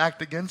odds were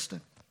stacked against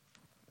him.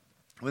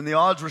 When the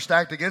odds were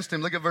stacked against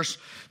him, look at verse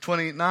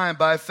 29.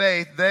 By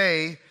faith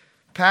they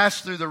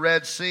passed through the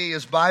Red Sea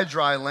as by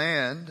dry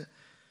land,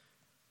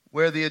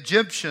 where the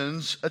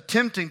Egyptians,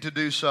 attempting to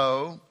do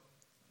so,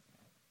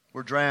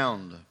 were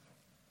drowned.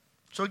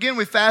 So again,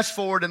 we fast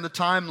forward in the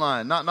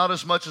timeline. Not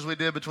as much as we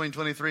did between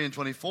 23 and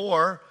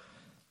 24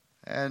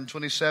 and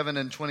 27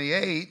 and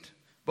 28.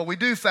 But we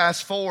do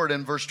fast forward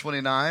in verse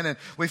 29. And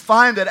we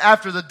find that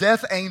after the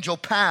death angel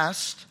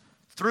passed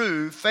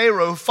through,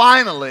 Pharaoh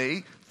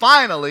finally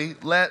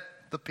let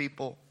the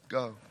people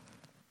go.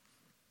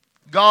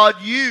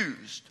 God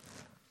used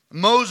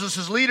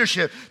Moses'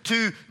 leadership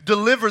to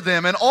deliver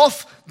them. And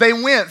off they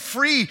went,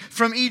 free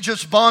from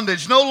Egypt's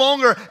bondage, no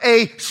longer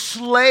a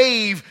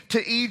slave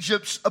to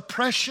Egypt's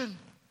oppression.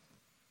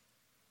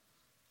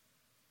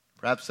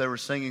 Perhaps they were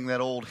singing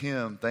that old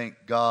hymn,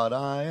 "Thank God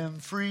I am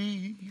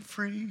free,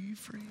 free,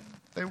 free."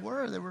 They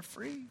were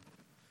free.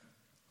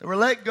 They were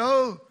let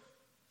go.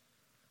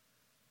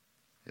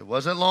 It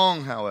wasn't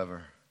long,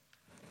 however,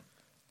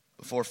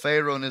 before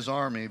Pharaoh and his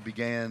army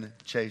began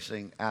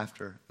chasing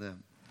after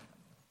them.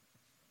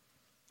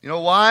 You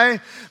know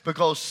why?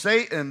 Because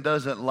Satan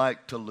doesn't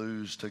like to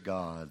lose to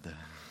God.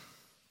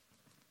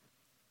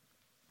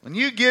 When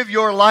you give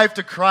your life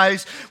to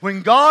Christ,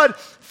 when God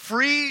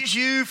frees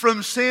you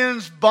from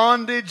sin's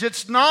bondage,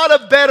 it's not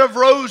a bed of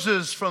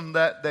roses from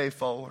that day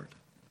forward.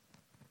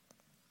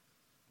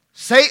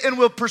 Satan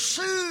will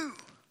pursue.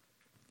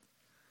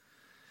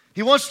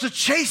 He wants to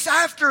chase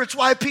after. It's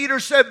why Peter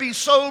said, be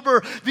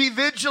sober, be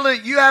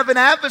vigilant. You have an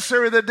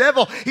adversary, the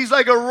devil. He's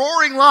like a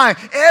roaring lion,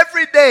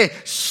 every day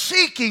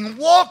seeking,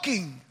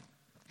 walking,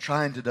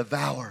 trying to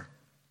devour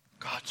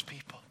God's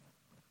people.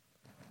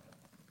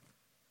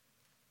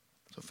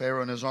 So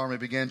Pharaoh and his army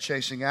began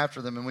chasing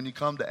after them. And when you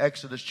come to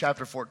Exodus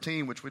chapter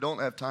 14, which we don't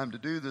have time to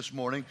do this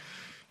morning,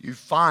 you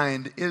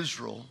find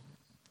Israel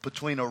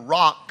between a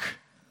rock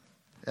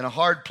and a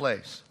hard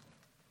place.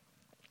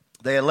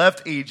 They had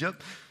left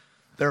Egypt.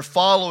 They're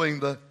following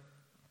the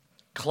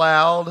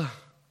cloud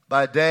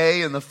by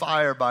day and the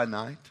fire by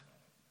night.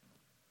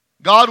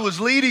 God was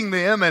leading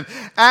them, and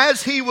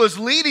as He was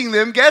leading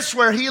them, guess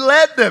where He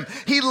led them?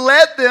 He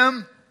led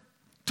them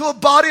to a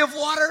body of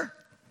water,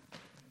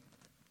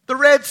 the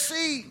Red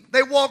Sea.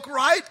 They walk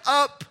right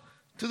up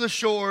to the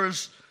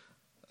shores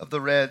of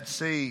the Red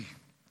Sea.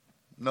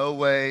 No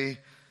way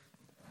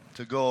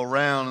to go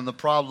around, and the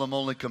problem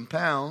only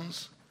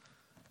compounds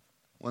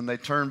when they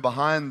turn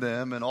behind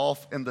them, and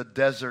off in the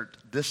desert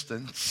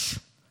distance,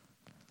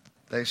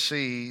 they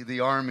see the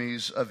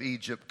armies of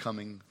Egypt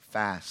coming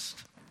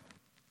fast.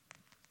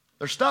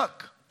 They're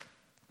stuck.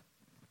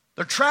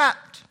 They're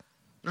trapped.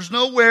 There's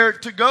nowhere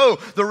to go.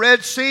 The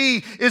Red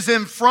Sea is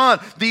in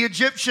front. The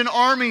Egyptian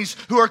armies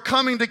who are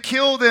coming to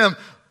kill them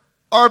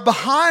are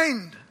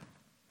behind.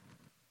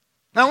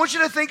 Now I want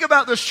you to think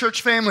about this,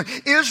 church family.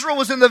 Israel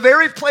was in the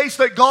very place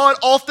that God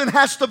often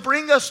has to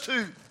bring us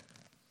to.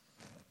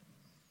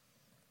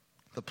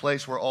 The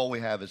place where all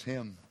we have is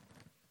Him.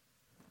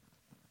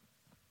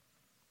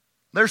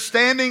 They're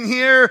standing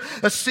here,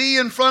 a sea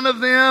in front of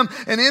them,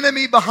 an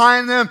enemy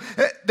behind them.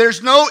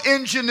 There's no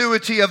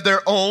ingenuity of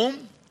their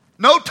own.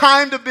 No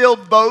time to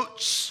build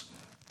boats.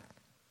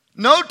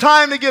 No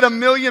time to get 1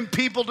 million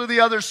people to the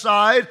other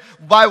side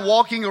by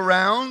walking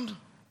around.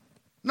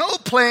 No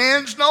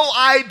plans, no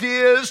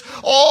ideas.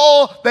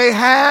 All they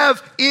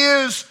have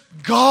is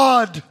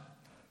God.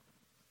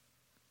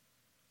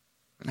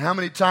 And how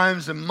many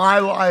times in my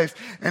life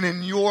and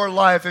in your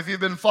life, if you've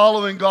been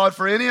following God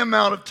for any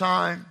amount of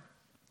time,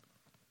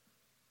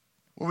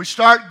 where we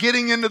start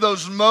getting into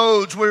those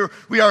modes where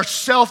we are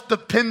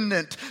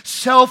self-dependent,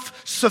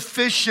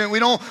 self-sufficient. We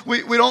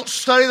don't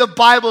study the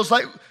Bibles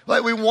like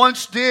we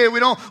once did. We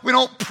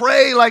don't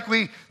pray like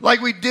we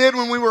did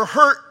when we were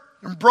hurt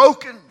and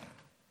broken.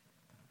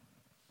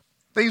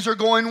 Things are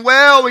going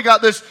well. We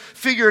got this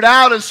figured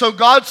out. And so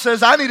God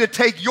says, I need to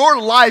take your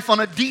life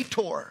on a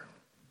detour.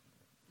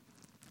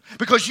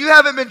 Because you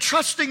haven't been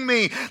trusting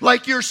me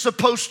like you're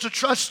supposed to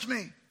trust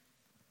me.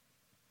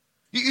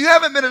 You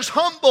haven't been as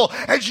humble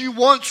as you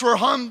once were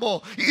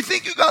humble. You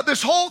think you got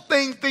this whole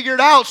thing figured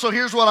out, so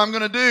here's what I'm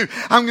going to do.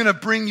 I'm going to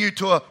bring you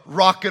to a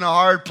rock and a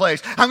hard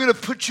place. I'm going to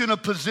put you in a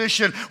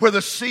position where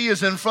the sea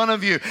is in front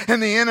of you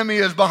and the enemy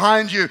is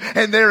behind you,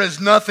 and there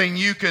is nothing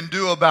you can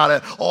do about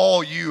it.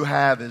 All you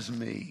have is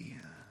me.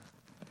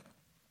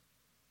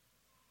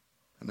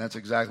 And that's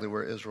exactly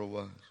where Israel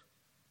was.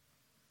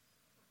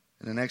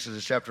 And in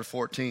Exodus chapter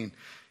 14,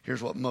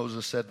 here's what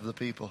Moses said to the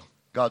people.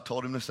 God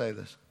told him to say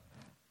this.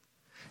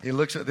 He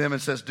looks at them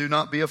and says, do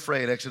not be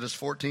afraid. Exodus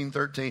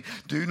 14:13.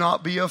 Do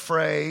not be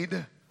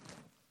afraid.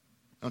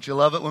 Don't you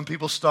love it when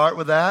people start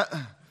with that?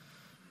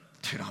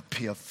 Do not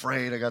be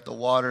afraid. I got the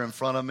water in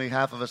front of me.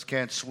 Half of us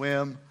can't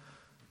swim.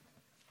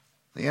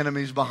 The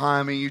enemy's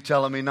behind me. You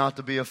telling me not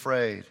to be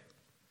afraid.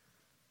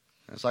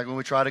 It's like when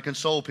we try to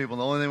console people.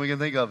 The only thing we can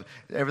think of,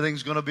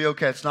 everything's going to be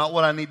okay. It's not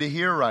what I need to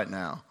hear right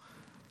now.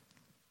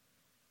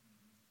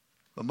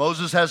 But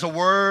Moses has a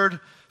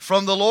word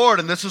from the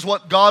Lord, and this is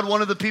what God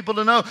wanted the people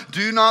to know.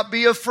 Do not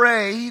be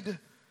afraid.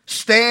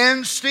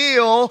 Stand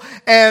still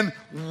and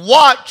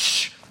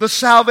watch the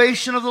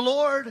salvation of the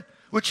Lord,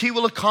 which He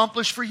will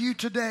accomplish for you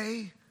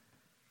today.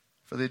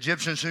 For the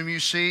Egyptians whom you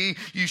see,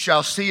 you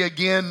shall see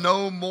again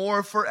no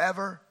more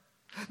forever.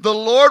 The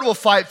Lord will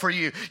fight for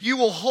you. You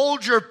will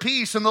hold your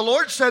peace. And the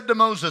Lord said to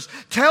Moses,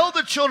 tell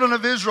the children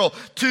of Israel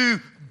to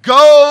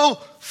go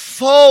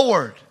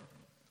forward.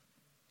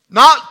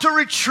 Not to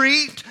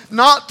retreat,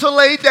 not to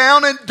lay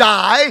down and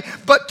die,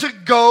 but to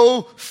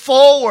go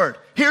forward.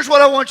 Here's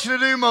what I want you to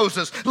do,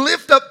 Moses.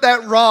 Lift up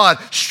that rod.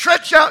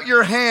 Stretch out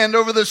your hand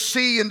over the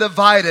sea and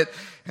divide it.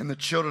 And the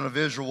children of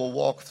Israel will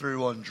walk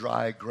through on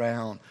dry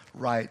ground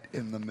right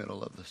in the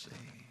middle of the sea.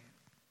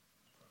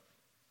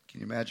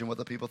 Can you imagine what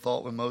the people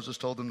thought when Moses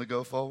told them to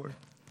go forward?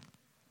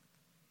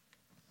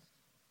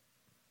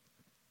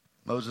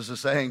 Moses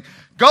is saying,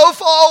 go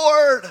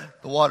forward.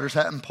 The waters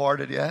hadn't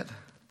parted yet.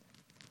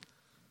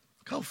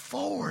 Go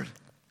forward.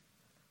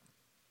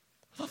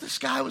 I thought this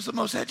guy was the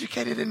most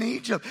educated in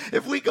Egypt.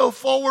 If we go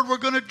forward, we're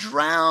going to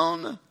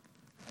drown.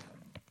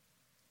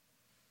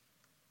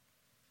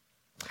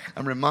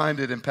 I'm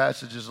reminded in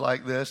passages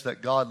like this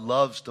that God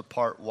loves to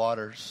part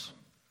waters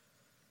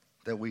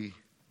that we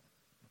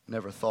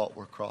never thought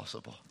were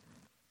crossable.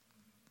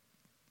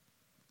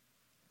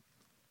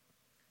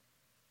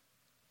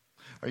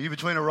 Are you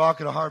between a rock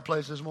and a hard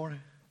place this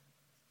morning?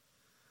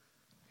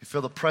 You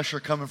feel the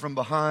pressure coming from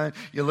behind.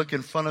 You look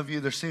in front of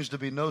you. There seems to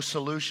be no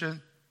solution.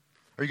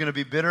 Are you going to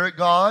be bitter at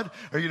God?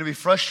 Are you going to be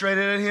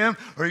frustrated at Him?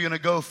 Or are you going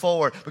to go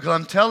forward? Because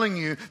I'm telling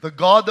you, the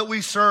God that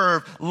we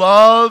serve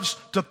loves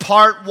to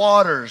part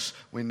waters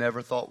we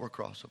never thought were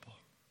crossable.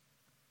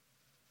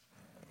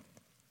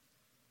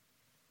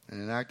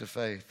 In an act of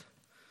faith,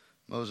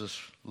 Moses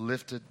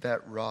lifted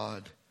that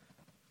rod.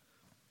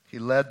 He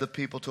led the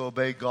people to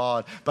obey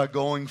God by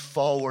going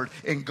forward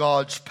in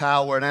God's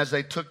power. And as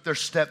they took their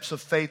steps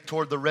of faith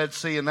toward the Red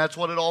Sea, and that's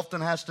what it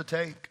often has to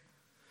take.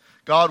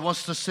 God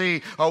wants to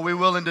see, are we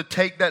willing to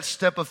take that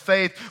step of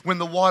faith when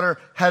the water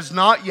has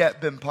not yet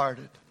been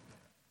parted?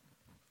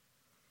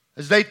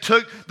 As they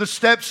took the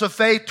steps of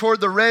faith toward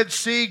the Red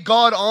Sea,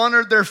 God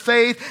honored their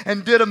faith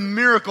and did a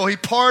miracle. He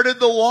parted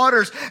the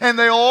waters, and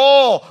they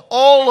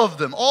all of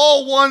them,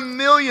 all 1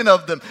 million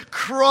of them,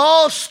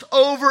 crossed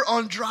over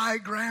on dry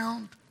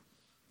ground.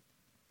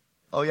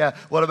 Oh yeah,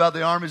 what about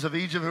the armies of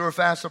Egypt who were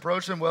fast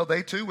approaching? Well,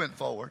 they too went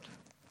forward.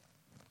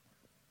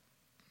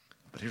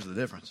 But here's the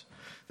difference.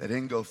 They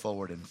didn't go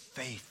forward in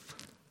faith.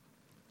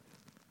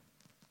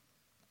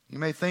 You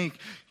may think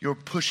you're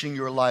pushing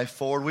your life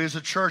forward. We as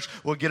a church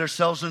will get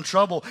ourselves in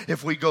trouble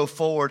if we go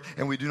forward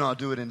and we do not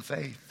do it in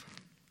faith.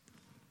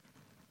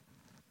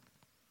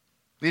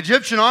 The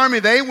Egyptian army,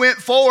 they went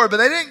forward, but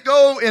they didn't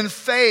go in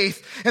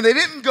faith, and they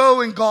didn't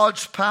go in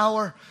God's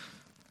power.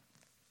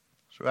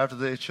 So after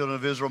the children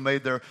of Israel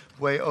made their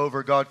way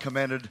over, God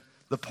commanded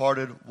the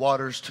parted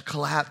waters to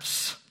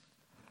collapse.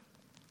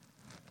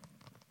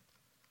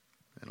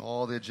 And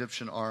all the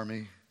Egyptian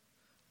army,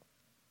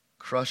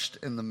 crushed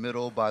in the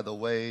middle by the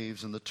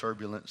waves and the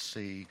turbulent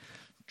sea,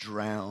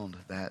 drowned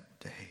that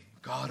day.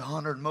 God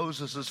honored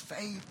Moses'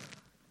 faith.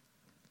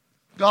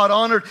 God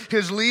honored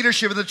his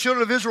leadership, and the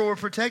children of Israel were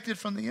protected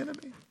from the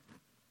enemy.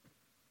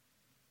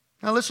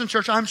 Now listen,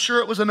 church, I'm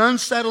sure it was an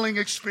unsettling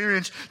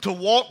experience to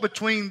walk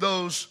between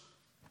those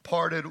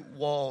parted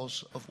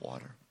walls of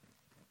water.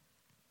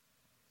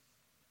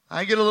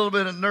 I get a little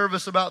bit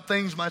nervous about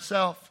things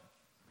myself.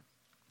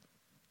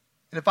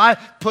 And if I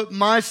put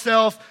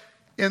myself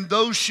in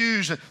those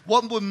shoes,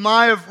 what would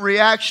my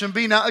reaction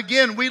be? Now,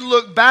 again, we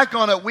look back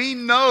on it. We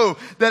know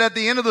that at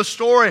the end of the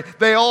story,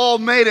 they all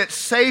made it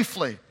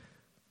safely.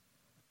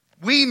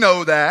 We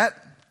know that.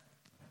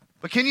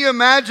 But can you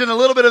imagine a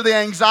little bit of the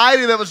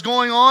anxiety that was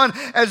going on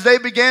as they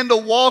began to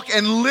walk,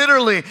 and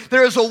literally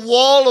there is a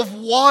wall of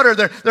water.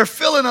 They're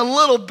feeling a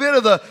little bit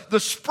of the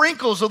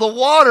sprinkles of the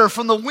water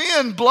from the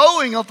wind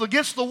blowing up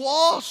against the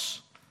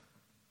walls.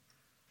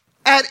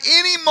 At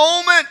any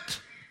moment,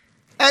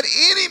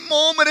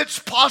 it's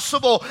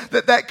possible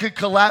that could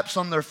collapse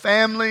on their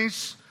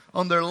families,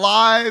 on their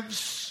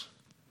lives.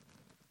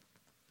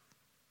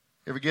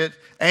 You ever get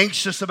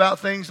anxious about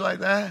things like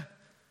that?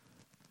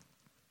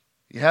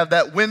 You have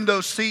that window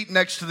seat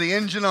next to the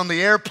engine on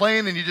the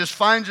airplane, and you just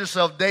find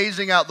yourself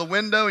dazing out the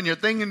window, and you're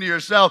thinking to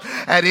yourself,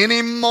 at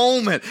any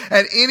moment,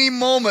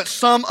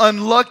 some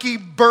unlucky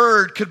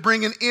bird could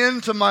bring an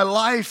end to my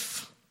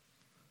life.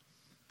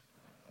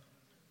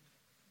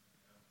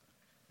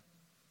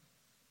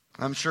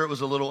 I'm sure it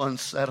was a little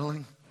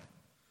unsettling,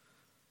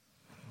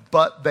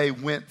 but they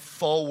went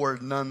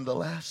forward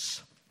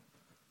nonetheless.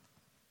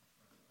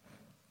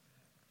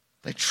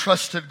 They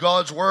trusted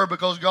God's word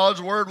because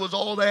God's word was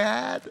all they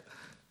had.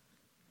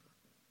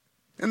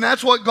 And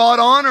that's what God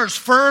honors,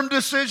 firm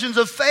decisions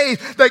of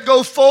faith that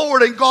go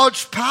forward in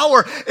God's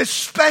power,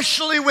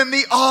 especially when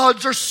the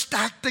odds are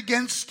stacked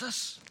against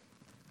us.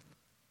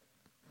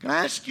 Can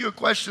I ask you a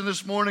question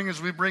this morning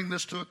as we bring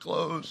this to a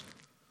close?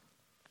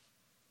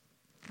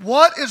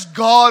 What is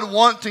God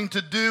wanting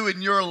to do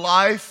in your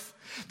life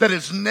that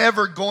is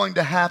never going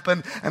to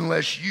happen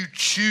unless you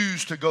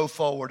choose to go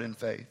forward in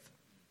faith?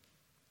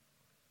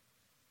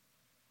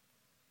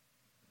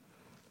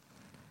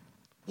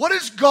 What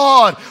is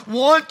God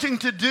wanting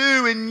to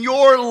do in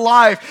your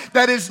life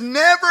that is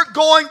never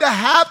going to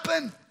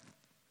happen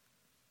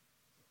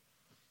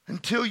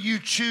until you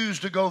choose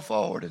to go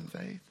forward in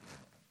faith?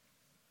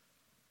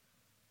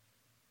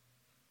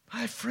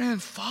 My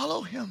friend,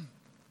 follow Him.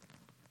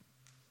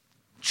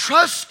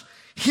 Trust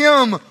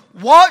Him.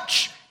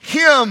 Watch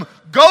Him.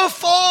 Go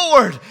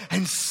forward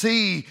and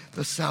see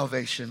the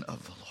salvation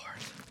of the Lord.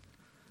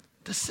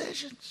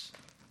 Decisions.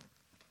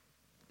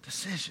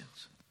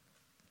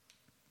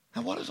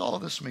 Now, what does all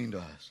of this mean to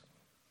us?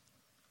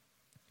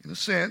 In a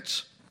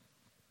sense,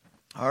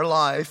 our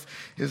life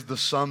is the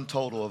sum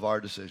total of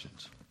our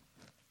decisions.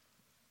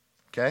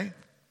 Okay?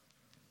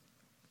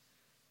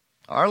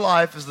 Our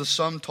life is the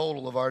sum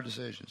total of our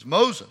decisions.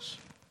 Moses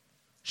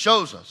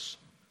shows us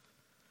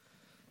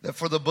that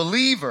for the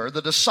believer,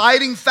 the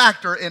deciding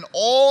factor in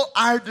all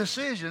our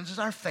decisions is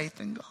our faith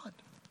in God.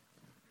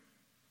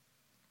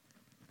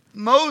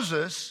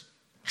 Moses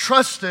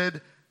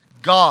trusted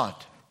God.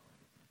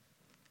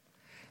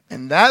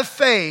 And that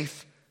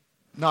faith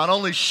not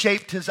only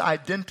shaped his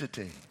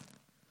identity,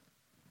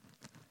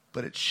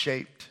 but it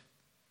shaped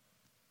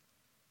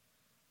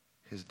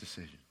his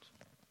decisions.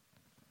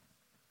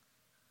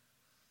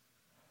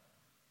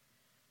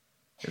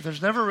 If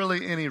there's never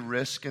really any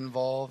risk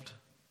involved,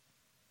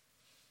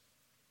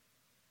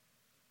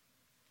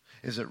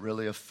 is it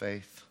really a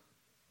faith?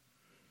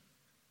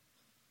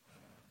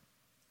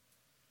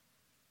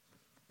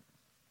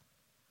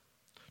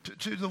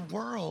 To the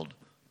world,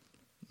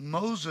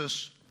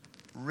 Moses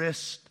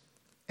risked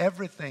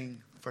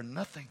everything for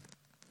nothing.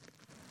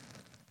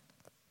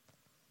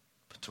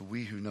 But to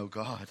we who know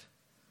God,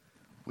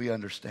 we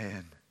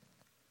understand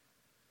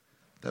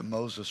that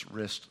Moses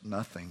risked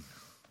nothing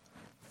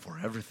for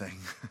everything.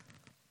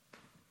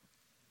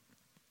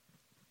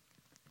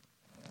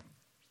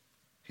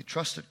 He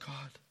trusted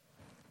God.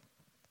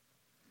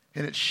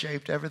 And it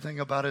shaped everything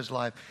about his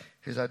life,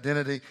 his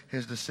identity,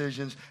 his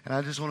decisions. And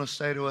I just want to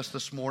say to us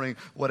this morning,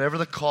 whatever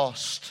the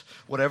cost,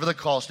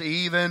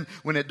 even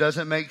when it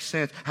doesn't make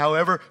sense,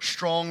 however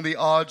strong the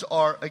odds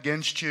are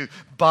against you,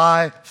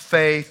 by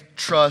faith,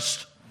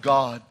 trust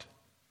God.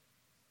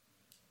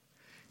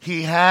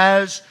 He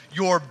has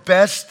your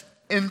best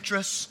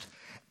interest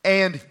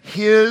and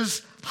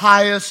his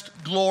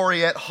highest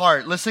glory at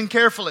heart. Listen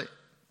carefully.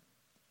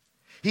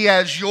 He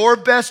has your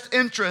best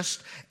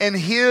interest and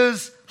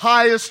his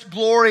highest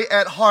glory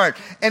at heart.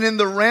 And in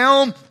the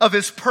realm of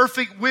his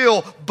perfect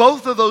will,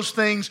 both of those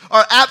things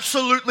are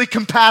absolutely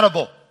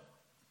compatible.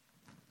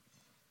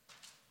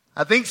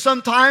 I think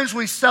sometimes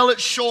we sell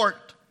it short.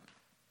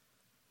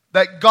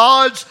 That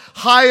God's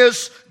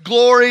highest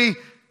glory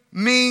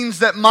means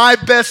that my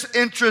best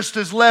interest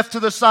is left to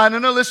the side.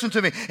 No, listen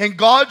to me. In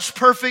God's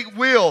perfect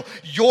will,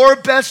 your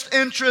best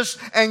interest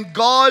and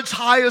God's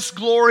highest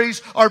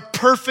glories are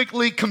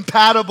perfectly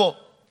compatible.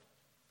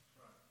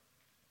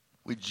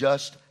 We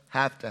just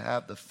have to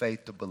have the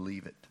faith to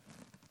believe it.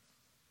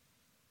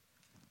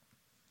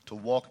 To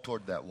walk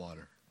toward that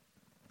water.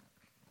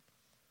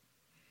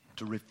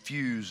 To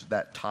refuse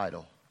that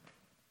title.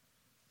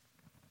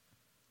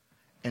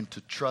 And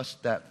to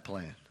trust that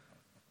plan.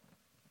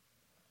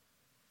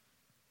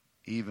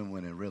 Even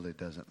when it really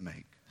doesn't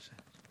make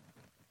sense.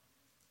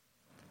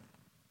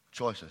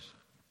 Choices.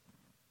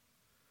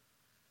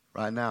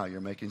 Right now,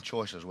 you're making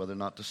choices whether or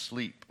not to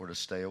sleep or to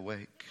stay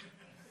awake.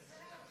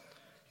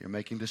 You're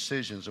making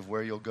decisions of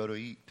where you'll go to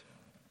eat.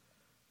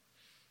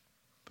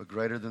 But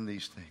greater than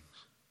these things,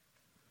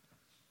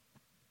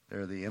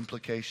 there are the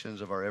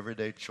implications of our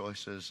everyday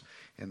choices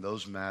in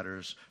those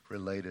matters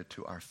related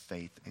to our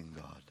faith in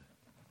God.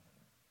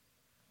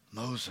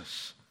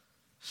 Moses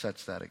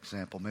sets that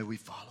example. May we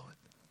follow it.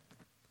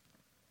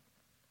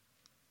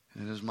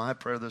 And it is my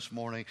prayer this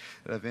morning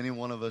that if any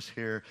one of us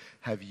here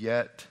have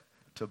yet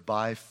to,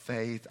 by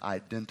faith,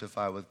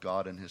 identify with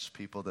God and his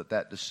people,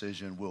 that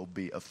decision will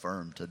be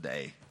affirmed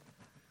today.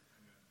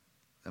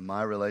 And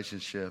my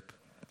relationship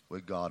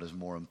with God is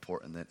more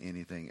important than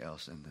anything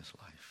else in this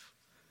life.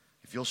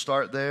 If you'll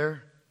start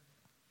there,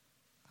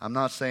 I'm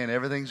not saying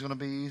everything's going to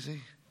be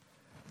easy,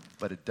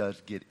 but it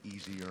does get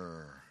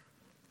easier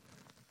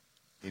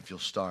if you'll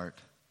start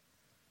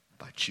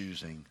by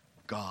choosing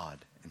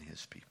God and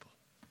his people.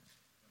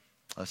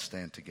 Let's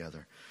stand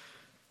together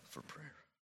for prayer.